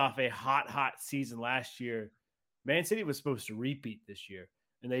coming off a hot season last year. Man City was supposed to repeat this year,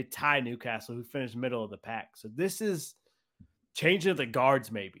 and they tie Newcastle, who finished middle of the pack. So this is changing the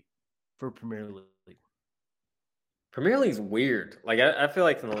guards maybe for Premier League. Premier League's weird. Like I feel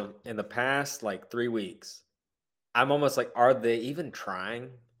like in the past 3 weeks, I'm almost like, are they even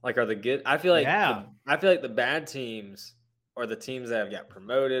trying? Like, are they good? I feel like the bad teams or the teams that have got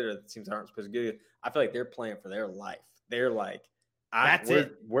promoted or the teams that aren't supposed to get. I feel like they're playing for their life. They're like,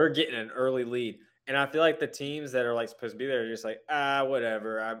 we're getting an early lead, and I feel like the teams that are supposed to be there are just like,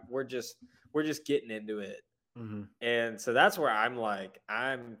 whatever. We're just getting into it. Mm-hmm. And so that's where I'm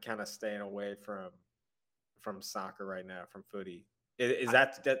kind of staying away from soccer right now, from footy. Is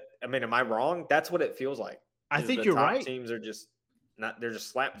that I mean, am I wrong? That's what it feels like. I think the you're top right. Teams are just they're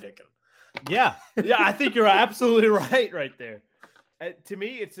just slapdicking. Yeah. I think you're absolutely right there. To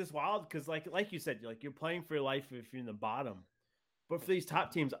me, it's just wild because, like you said, you're playing for your life if you're in the bottom. But for these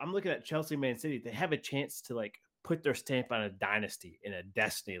top teams, I'm looking at Chelsea, Man City. They have a chance to put their stamp on a dynasty and a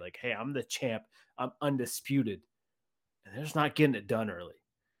destiny. Like, hey, I'm the champ. I'm undisputed, and they're just not getting it done early.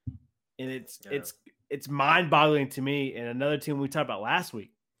 And it's mind-boggling to me. And another team we talked about last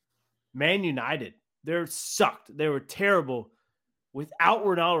week, Man United, they're sucked. They were terrible. Without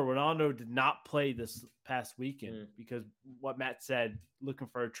Ronaldo did not play this past weekend because what Matt said, looking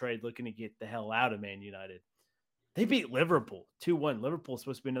for a trade, looking to get the hell out of Man United. They beat Liverpool 2-1. Liverpool's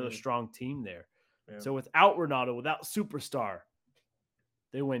supposed to be another strong team there. Yeah. So without Ronaldo, without superstar,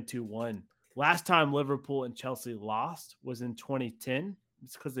 they win 2-1. Last time Liverpool and Chelsea lost was in 2010.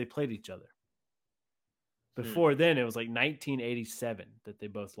 It's because they played each other. Before then, it was 1987 that they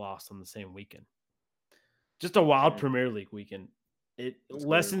both lost on the same weekend. Just a wild Premier League weekend.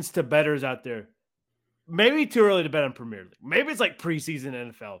 Lessons to bettors out there. Maybe too early to bet on Premier League. Maybe it's like preseason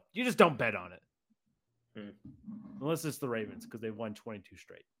NFL. You just don't bet on it. Unless it's the Ravens because they've won 22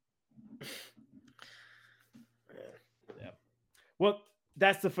 straight. Yeah. Well,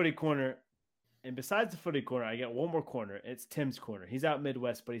 that's the footy corner. And besides the footy corner, I got one more corner. It's Tim's corner. He's out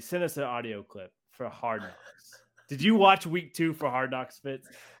Midwest, but he sent us an audio clip for Hard Knocks. Did you watch week 2 for Hard Knocks, Fitz?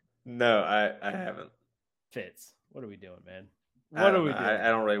 No, I haven't. Fitz, what are we doing, man? What are we doing? I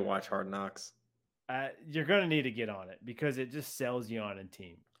don't really watch Hard Knocks. You're going to need to get on it because it just sells you on a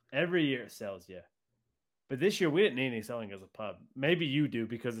team. Every year it sells you. But this year we didn't need any selling as a pub. Maybe you do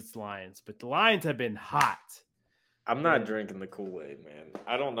because it's Lions, but the Lions have been hot. I'm not drinking the Kool-Aid, man.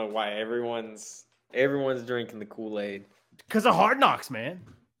 I don't know why everyone's drinking the Kool-Aid. Because of Hard Knocks, man.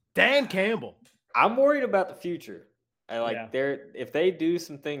 Dan Campbell. I'm worried about the future. If they do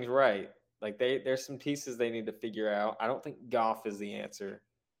some things right, there's some pieces they need to figure out. I don't think Goff is the answer.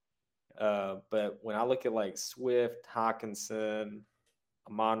 But when I look at Swift, Hawkinson,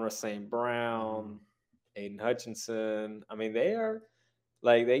 Amon-Ra St. Brown, Aiden Hutchinson, I mean, they are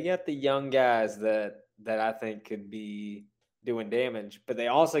they got the young guys that I think could be doing damage, but they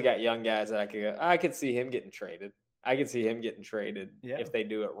also got young guys that I could see him getting traded. I could see him getting traded if they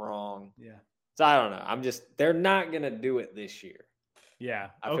do it wrong. Yeah. So I don't know. They're not going to do it this year. Yeah.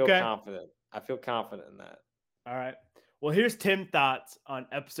 I feel confident. I feel confident in that. All right. Well, here's Tim's thoughts on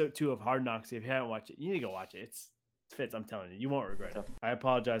episode 2 of Hard Knocks. If you haven't watched it, you need to go watch it. It's Fitz, I'm telling you. You won't regret it. I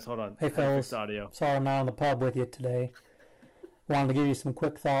apologize. Hold on. Hey, fellas. Audio. Sorry I'm not on the pub with you today. Wanted to give you some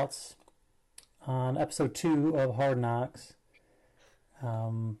quick thoughts on episode 2 of Hard Knocks.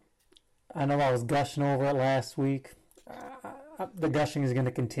 I know I was gushing over it last week. The gushing is going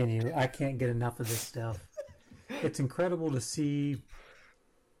to continue. I can't get enough of this stuff. It's incredible to see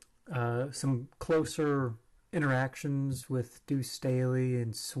some closer interactions with Deuce Staley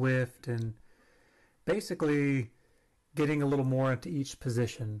and Swift and basically getting a little more into each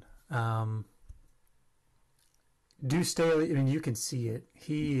position. Deuce Staley, I mean, you can see it.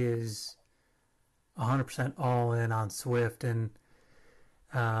 He is 100% all in on Swift. And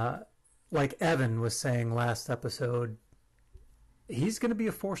like Evan was saying last episode, he's going to be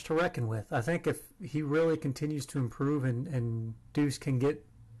a force to reckon with. I think if he really continues to improve and Deuce can get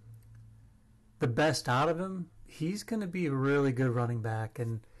the best out of him, he's going to be a really good running back.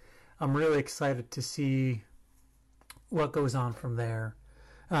 And I'm really excited to see what goes on from there.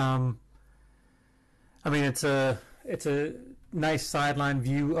 I mean, it's a nice sideline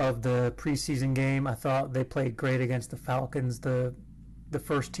view of the preseason game. I thought they played great against the Falcons. The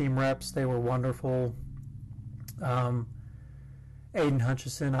first team reps, they were wonderful. Aiden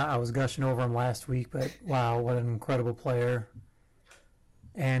Hutchinson, I was gushing over him last week, but wow, what an incredible player.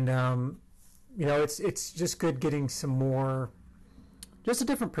 And, it's just good getting some more, just a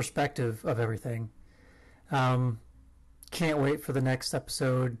different perspective of everything. Can't wait for the next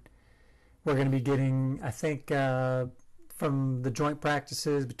episode. We're going to be getting, I think, from the joint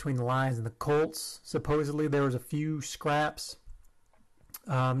practices between the Lions and the Colts. Supposedly there was a few scraps.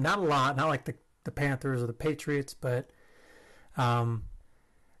 Not a lot, not like the Panthers or the Patriots, but it's going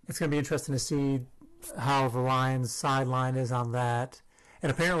to be interesting to see how the Lions sideline is on that. And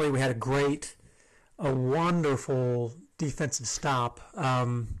apparently we had a wonderful defensive stop.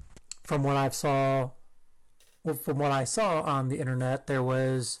 From what I saw on the internet, there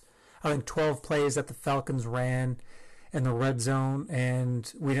was, I think, 12 plays that the Falcons ran in the red zone,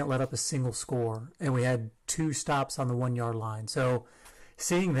 and we didn't let up a single score. And we had 2 stops on the 1-yard line. So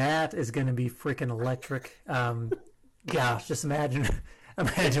seeing that is going to be freaking electric. Gosh, just imagine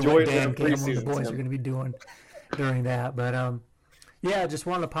what Dan Campbell and the boys are going to be doing during that. But yeah, just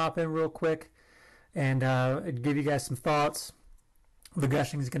wanted to pop in real quick and give you guys some thoughts. The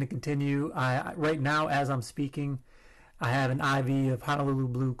gushing is going to continue. Right now, as I'm speaking, I have an IV of Honolulu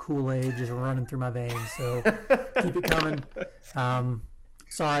Blue Kool-Aid just running through my veins. So keep it coming.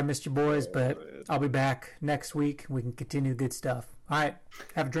 Sorry I missed you boys, but I'll be back next week. We can continue the good stuff. All right.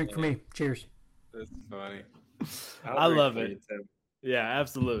 Have a drink for me. Cheers. That's funny. I love it. Yeah,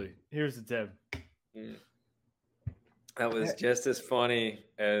 absolutely. Here's the tip. That was just as funny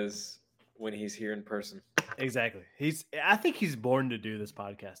as when he's here in person. Exactly. I think he's born to do this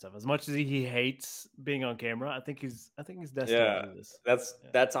podcast stuff. As much as he hates being on camera, I think he's destined to do this.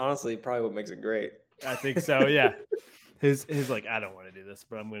 That's honestly probably what makes it great. I think so, yeah. His like, I don't want to do this,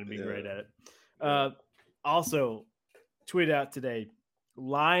 but I'm going to be great at it. Also, tweet out today,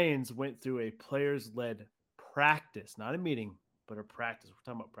 Lions went through a players-led practice, not a meeting, but a practice. We're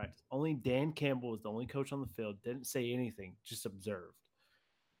talking about practice. Only Dan Campbell was the only coach on the field, didn't say anything, just observed.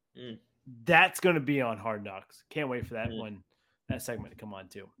 That's going to be on Hard Knocks. Can't wait for that segment to come on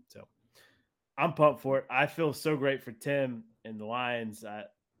too. So I'm pumped for it. I feel so great for Tim and the Lions.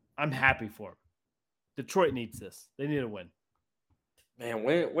 I'm happy for them. Detroit needs this. They need a win. Man,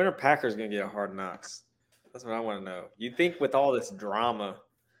 when are Packers going to get a Hard Knocks? That's what I want to know. You think with all this drama,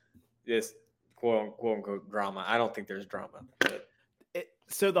 this quote unquote drama, I don't think there's drama. But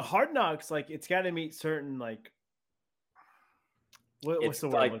so the Hard Knocks, like, it's got to meet certain, like, what's the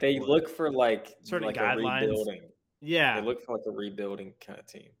word? Like they look for like certain like guidelines. A rebuilding. Yeah, they look for like a rebuilding kind of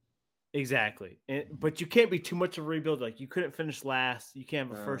team. Exactly, but you can't be too much of a rebuild. Like, you couldn't finish last. You can't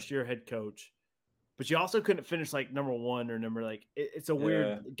have a first-year head coach, but you also couldn't finish like number one or number like. It's a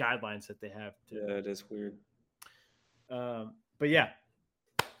weird guidelines that they have. Yeah, it is weird. But yeah,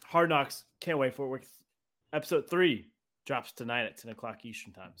 Hard Knocks. Can't wait for it. Episode 3 drops tonight at 10 o'clock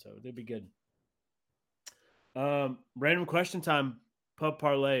Eastern time, so it'll be good. Random question time. Pub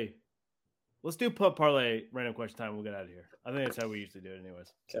parlay. Let's do pub parlay. Random question time. We'll get out of here. I think that's how we usually do it,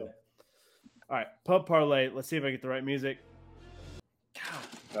 anyways. So, all right, pub parlay. Let's see if I get the right music.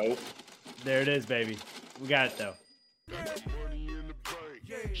 Nope. There it is, baby. We got it though.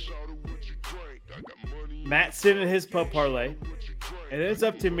 Matt's sitting in his pub parlay, and it's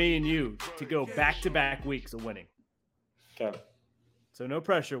up to me and you to go back-to-back weeks of winning. Okay. So no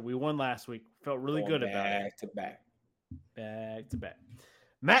pressure. We won last week. Felt really good about it. Back to back.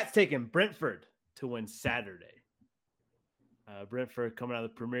 Matt's taking Brentford to win Saturday. Brentford coming out of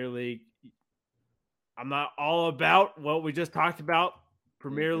the Premier League. I'm not all about what we just talked about.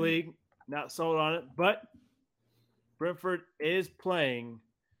 Premier League, not sold on it. But Brentford is playing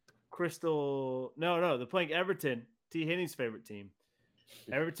they're playing Everton, T. Henney's favorite team.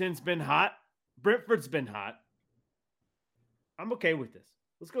 Everton's been hot. Brentford's been hot. I'm okay with this.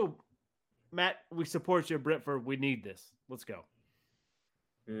 Let's go. Matt, we support you, Brentford. We need this. Let's go.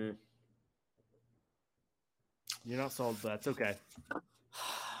 You're not sold, but that's okay.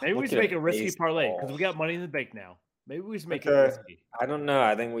 Maybe we just make a risky parlay because we got money in the bank now. Maybe we just make it risky. I don't know.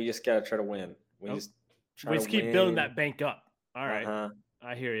 I think we just got to try to win. We just keep building that bank up. All right.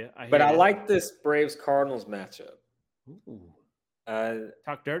 I hear you. But I like this Braves-Cardinals matchup. Ooh.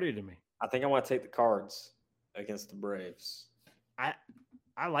 Talk dirty to me. I think I want to take the Cards against the Braves.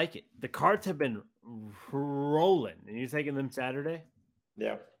 I like it. The Cards have been rolling. And you taking them Saturday?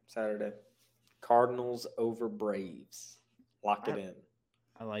 Yeah, Saturday. Cardinals over Braves. Lock it in.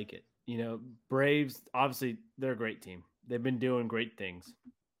 I like it. You know, Braves, obviously, they're a great team. They've been doing great things.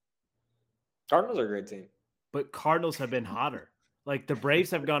 Cardinals are a great team. But Cardinals have been hotter. Like, the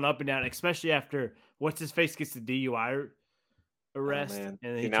Braves have gone up and down, especially after what's-his-face gets the DUI arrest. Oh, man.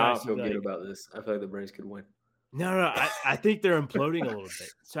 And he now I feel good about this. I feel like the Braves could win. No. I think they're imploding a little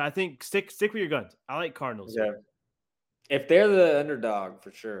bit. So I think stick with your guns. I like Cardinals. Yeah. If they're the underdog,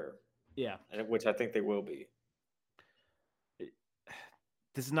 for sure. Yeah. Which I think they will be.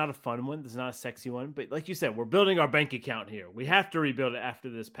 This is not a fun one. This is not a sexy one. But like you said, we're building our bank account here. We have to rebuild it after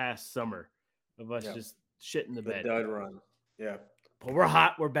this past summer of us just shit in the bed. Dud run. Yeah. But we're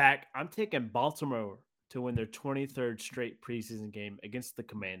hot. We're back. I'm taking Baltimore to win their 23rd straight preseason game against the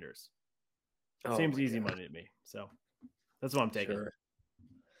Commanders. Seems easy money to me. So that's what I'm taking. Sure.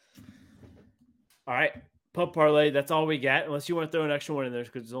 All right. Pub parlay. That's all we got. Unless you want to throw an extra one in there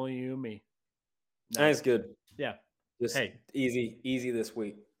because it's only you and me. That's good. Yeah. Just easy this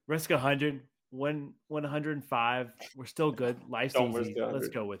week. Risk 100. Win 105. We're still good. Life's easy. Let's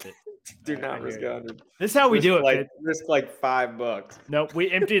go with it. Do not risk 100. This is how we do it. Risk like $5. Nope.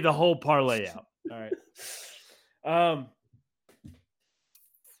 We empty the whole parlay out. All right.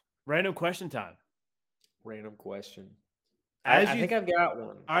 Random question time. Random question. As I you- think I've got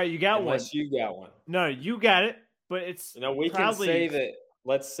one. All right, you got one. Unless you got one. No, you got it. But it's We proudly... can save it.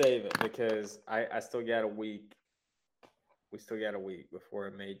 Let's save it because I still got a week. We still got a week before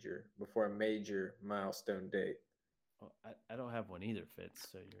a major milestone date. Well, I don't have one either, Fitz.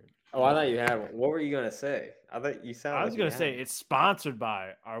 So you're. Oh, I thought you had one. What were you gonna say? I thought you sounded. I was like gonna you say had it's sponsored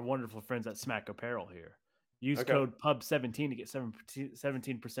by our wonderful friends at Smack Apparel here. Use code PUB17 to get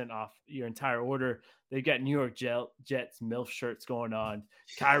 17% off your entire order. They've got New York Jets MILF shirts going on.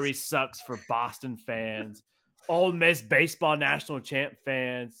 Kyrie sucks for Boston fans. Ole Miss baseball national champ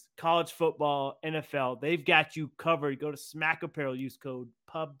fans. College football, NFL. They've got you covered. Go to Smack Apparel. Use code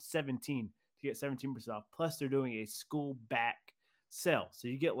PUB17 to get 17% off. Plus, they're doing a school back sale. So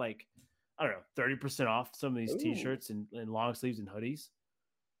you get 30% off some of these T-shirts and long sleeves and hoodies.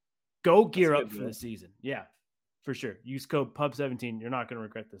 Go gear up for the season. Yeah, for sure. Use code PUB17. You're not going to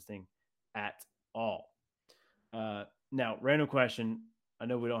regret this thing at all. Now, random question. I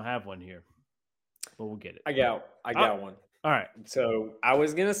know we don't have one here, but we'll get it. I got one. All right. So I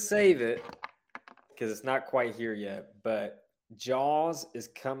was going to save it because it's not quite here yet, but Jaws is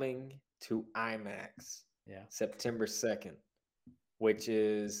coming to IMAX September 2nd, which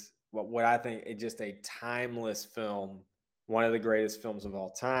is what I think is just a timeless film. One of the greatest films of all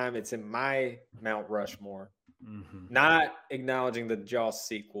time. It's in my Mount Rushmore. Mm-hmm. Not acknowledging the Jaws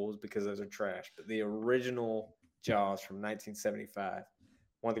sequels because those are trash, but the original Jaws from 1975.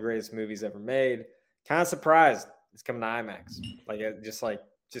 One of the greatest movies ever made. Kind of surprised it's coming to IMAX.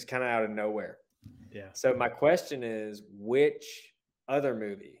 Just kind of out of nowhere. Yeah. So my question is, which other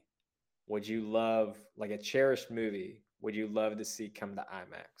movie would you love, like a cherished movie, would you love to see come to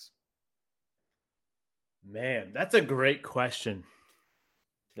IMAX? Man, that's a great question.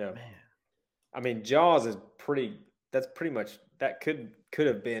 Yeah. Man. I mean, Jaws is that could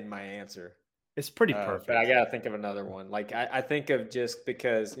have been my answer. It's pretty perfect. But I got to think of another one. Like I think of just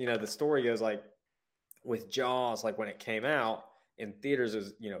because, the story goes like with Jaws, like when it came out in theaters, it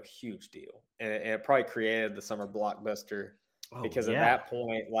was, huge deal. And it probably created the summer blockbuster because at that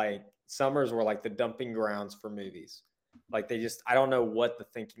point, like summers were like the dumping grounds for movies. Like I don't know what the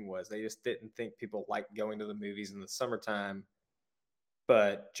thinking was. They just didn't think people liked going to the movies in the summertime.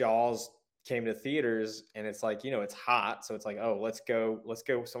 But Jaws came to theaters and it's like, it's hot. So it's like, oh, let's go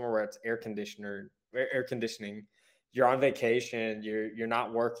somewhere where it's air conditioning. You're on vacation. You're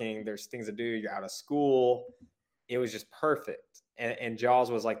not working. There's things to do. You're out of school. It was just perfect. And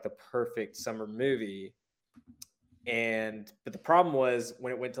Jaws was like the perfect summer movie. But the problem was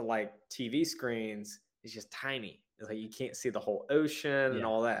when it went to like TV screens, it's just tiny. It's like you can't see the whole ocean and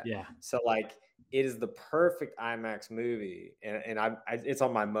all that. Yeah. So like it is the perfect IMAX movie, and it's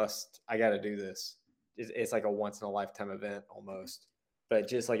on my must. I got to do this. It's like a once in a lifetime event almost. But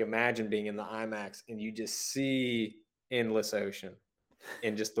just like imagine being in the IMAX and you just see endless ocean,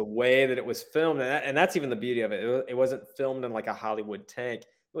 and just the way that it was filmed, and that's even the beauty of it. It wasn't filmed in like a Hollywood tank.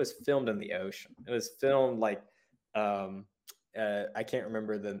 It was filmed in the ocean. It was filmed like. I can't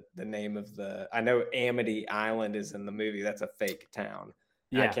remember the name of I know Amity Island is in the movie. That's a fake town.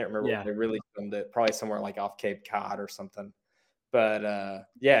 Yeah. I can't remember where they really filmed it. Probably somewhere like off Cape Cod or something. But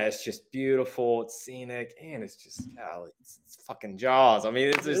it's just beautiful. It's scenic. And it's just, it's fucking Jaws. I mean,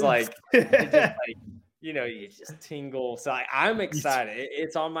 it's just like, you just tingle. So I'm excited.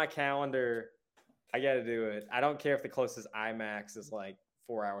 It's on my calendar. I got to do it. I don't care if the closest IMAX is like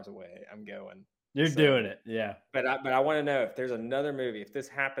 4 hours away. I'm going. You're doing it, yeah. But I want to know if there's another movie, if this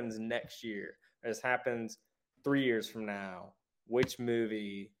happens next year, or this happens 3 years from now, which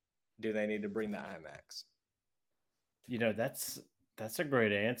movie do they need to bring to IMAX? That's a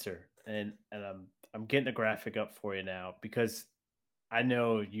great answer, and I'm getting a graphic up for you now because I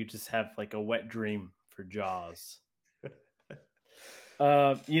know you just have like a wet dream for Jaws.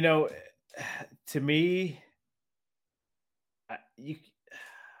 To me,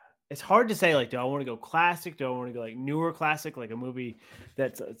 it's hard to say, like, do I want to go classic? Do I want to go like newer classic, like a movie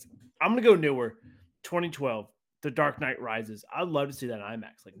I'm going to go newer. 2012, The Dark Knight Rises. I'd love to see that in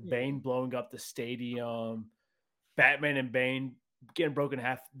IMAX. Like Bane blowing up the stadium, Batman and Bane getting broken in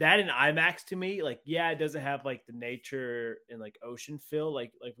half. That in IMAX to me, like, it doesn't have like the nature and like ocean feel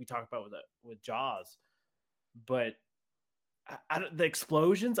like we talked about with Jaws. But the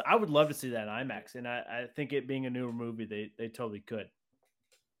explosions, I would love to see that in IMAX. And I think it being a newer movie, they totally could.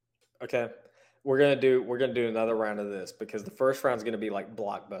 Okay, we're gonna do another round of this because the first round is gonna be like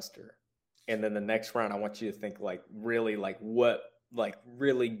blockbuster, and then the next round I want you to think like really like what like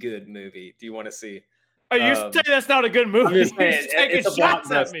really good movie do you want to see? Oh, you're saying that's not a good movie? I'm just saying, You're just taking it's a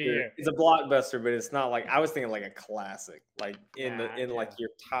shots at me blockbuster. here. It's a blockbuster, but it's not like I was thinking like a classic, like like your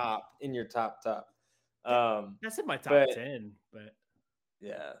top. That's in my top 10, but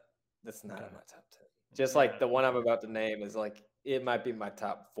yeah, that's not in my top 10. Just like the one I'm about to name is like it might be my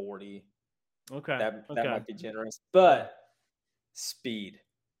top 40. Okay, that might be generous, but Speed.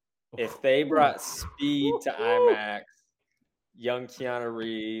 If they brought Speed to IMAX, young Keanu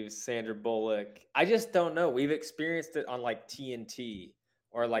Reeves, Sandra Bullock, I just don't know. We've experienced it on like TNT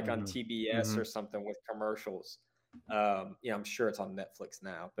or like on TBS or something with commercials. I'm sure it's on Netflix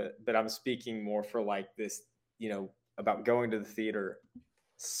now, but I'm speaking more for like this, about going to the theater.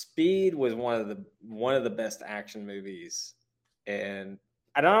 Speed was one of the best action movies, and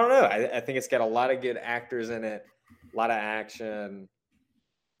I don't know. I think it's got a lot of good actors in it, a lot of action.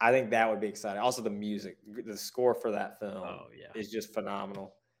 I think that would be exciting. Also, the music, the score for that film is just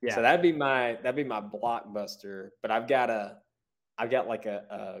phenomenal. Yeah. So that'd be my blockbuster. But I've got like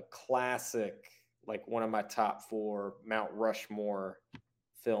a classic, like one of my top 4 Mount Rushmore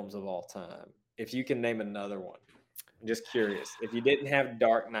films of all time. If you can name another one, I'm just curious. If you didn't have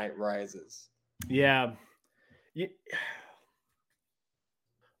Dark Knight Rises,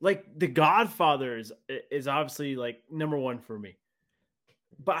 like The Godfather is obviously like number 1 for me.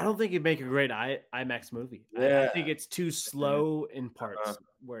 But I don't think it'd make a great IMAX movie. I think it's too slow in parts.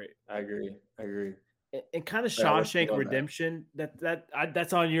 I agree. And kind of Shawshank Redemption.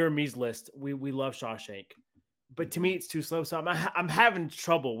 That's on your and me's list. We love Shawshank, but to me it's too slow. So I'm having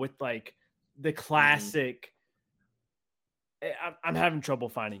trouble with like the classic. I'm having trouble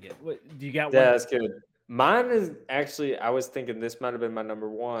finding it. Do you got one? Yeah, that's good. Mine is actually. I was thinking this might have been my number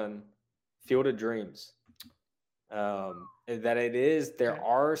 1, Field of Dreams. That it is, there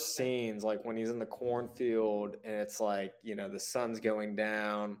are scenes like when he's in the cornfield and it's like, the sun's going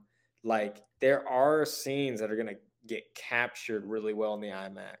down, like there are scenes that are going to get captured really well in the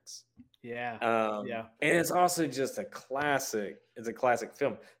IMAX. Yeah. And it's also just a classic. It's a classic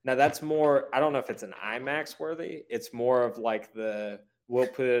film. Now that's more, I don't know if it's an IMAX worthy. It's more of like we'll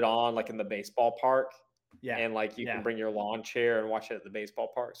put it on like in the baseball park. Yeah. And like you can bring your lawn chair and watch it at the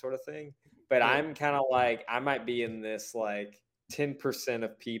baseball park sort of thing. But I'm kind of like, I might be in this like 10%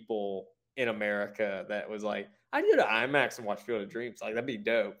 of people in America that was like, I go to IMAX and watch Field of Dreams. Like, that'd be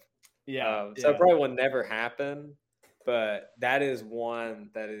dope. So it probably will never happen. But that is one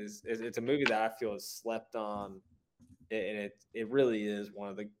that it's a movie that I feel is slept on. And it really is one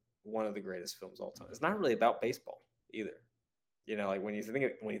of the greatest films of all time. It's not really about baseball either. Like when you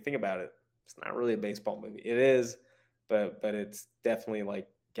think about it, it's not really a baseball movie. It is, but it's definitely like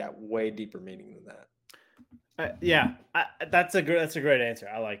got way deeper meaning than that. That's a great answer.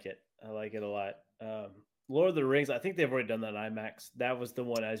 I like it a lot. Lord of the Rings, I think they've already done that in IMAX. That was the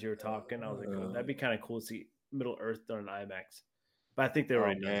one as you were talking. I was like, that'd be kind of cool to see Middle Earth done in IMAX. But I think they're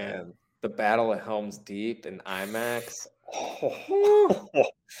already done that. The Battle at Helm's Deep in IMAX.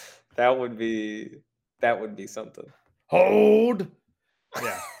 That would be something. Hold.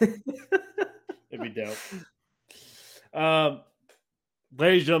 Yeah. It'd be dope.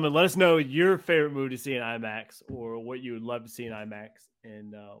 Ladies and gentlemen, let us know your favorite movie to see in IMAX or what you would love to see in IMAX.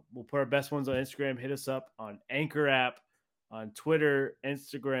 And we'll put our best ones on Instagram. Hit us up on Anchor app, on Twitter,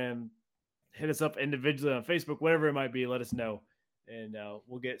 Instagram. Hit us up individually on Facebook, whatever it might be. Let us know. And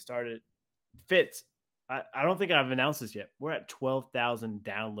we'll get started. Fitz, I don't think I've announced this yet. We're at 12,000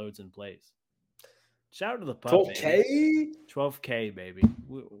 downloads and plays. Shout out to the pub, 12K? Baby. 12K, baby.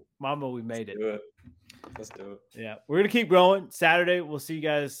 Mama, we made it. Let's do it. Yeah, we're gonna keep growing. Saturday, we'll see you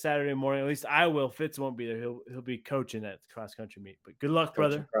guys Saturday morning. At least I will. Fitz won't be there. He'll be coaching at the cross country meet. But good luck,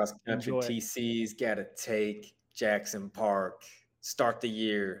 brother. Cross country TC's got to take Jackson Park. Start the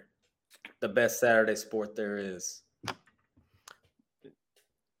year. The best Saturday sport there is.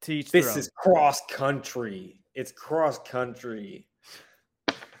 This is cross country. It's cross country.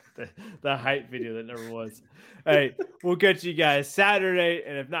 The hype video that never was. Hey, we'll catch you guys Saturday,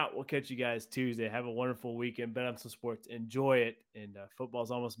 and if not, we'll catch you guys Tuesday. Have a wonderful weekend. Bet on some sports. Enjoy it. And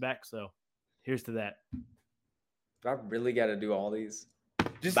football's almost back, so here's to that. Do I really got to do all these?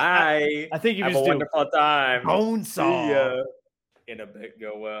 Bye. I think you have just a wonderful time. Bone saw. In a bit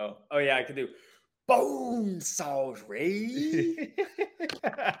go well. Oh yeah, I can do bone saw, Ray.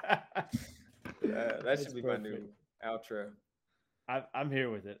 That should be perfect. My new outro. I'm here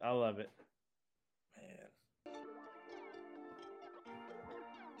with it. I love it. Man.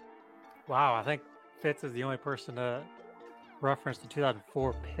 Wow, I think Fitz is the only person to reference the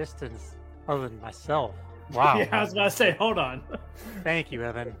 2004 Pistons other than myself. Wow. Yeah, I was about to say, hold on. Thank you,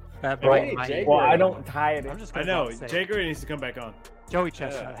 Evan. That I don't tie it in. I'm just I know. Jake needs to come back on. Joey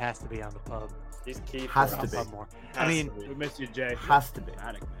Chestnut has to be on the pub. He's key. Has for to us. be. I mean, We miss you, Jay. Has to be.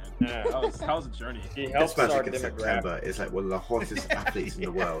 Dramatic, man. Yeah, that was a journey. He helps This our Magic in September demographic. is like one of the hottest athletes in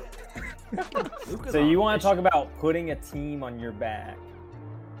the world. So you want to talk about putting a team on your back?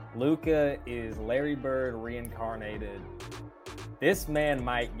 Luka is Larry Bird reincarnated. This man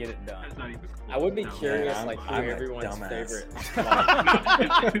might get it done. That's not even cool. I would be No. curious, Yeah, like who I'm a everyone's dumbass.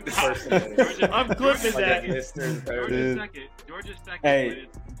 favorite person is. I'm clipping Like that. a listener's vote. Georgia's second. Georgia's second. Hey, but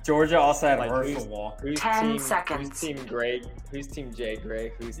it's- Georgia also had Like, Herschel Walker. Who's 10 team, seconds. Who's team Greg? Who's team Jay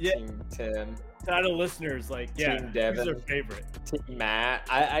Gray? Who's Yeah. team Tim? To the listeners, like, yeah, Team who's Devin. their favorite? Team Matt?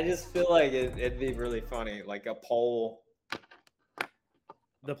 I just feel like it'd be really funny, like a poll.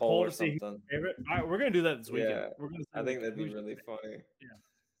 The poll poll or to see who's something. favorite. All right, we're gonna do that this weekend. Yeah, We're gonna. I think that'd be who's- really funny.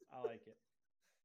 I like it.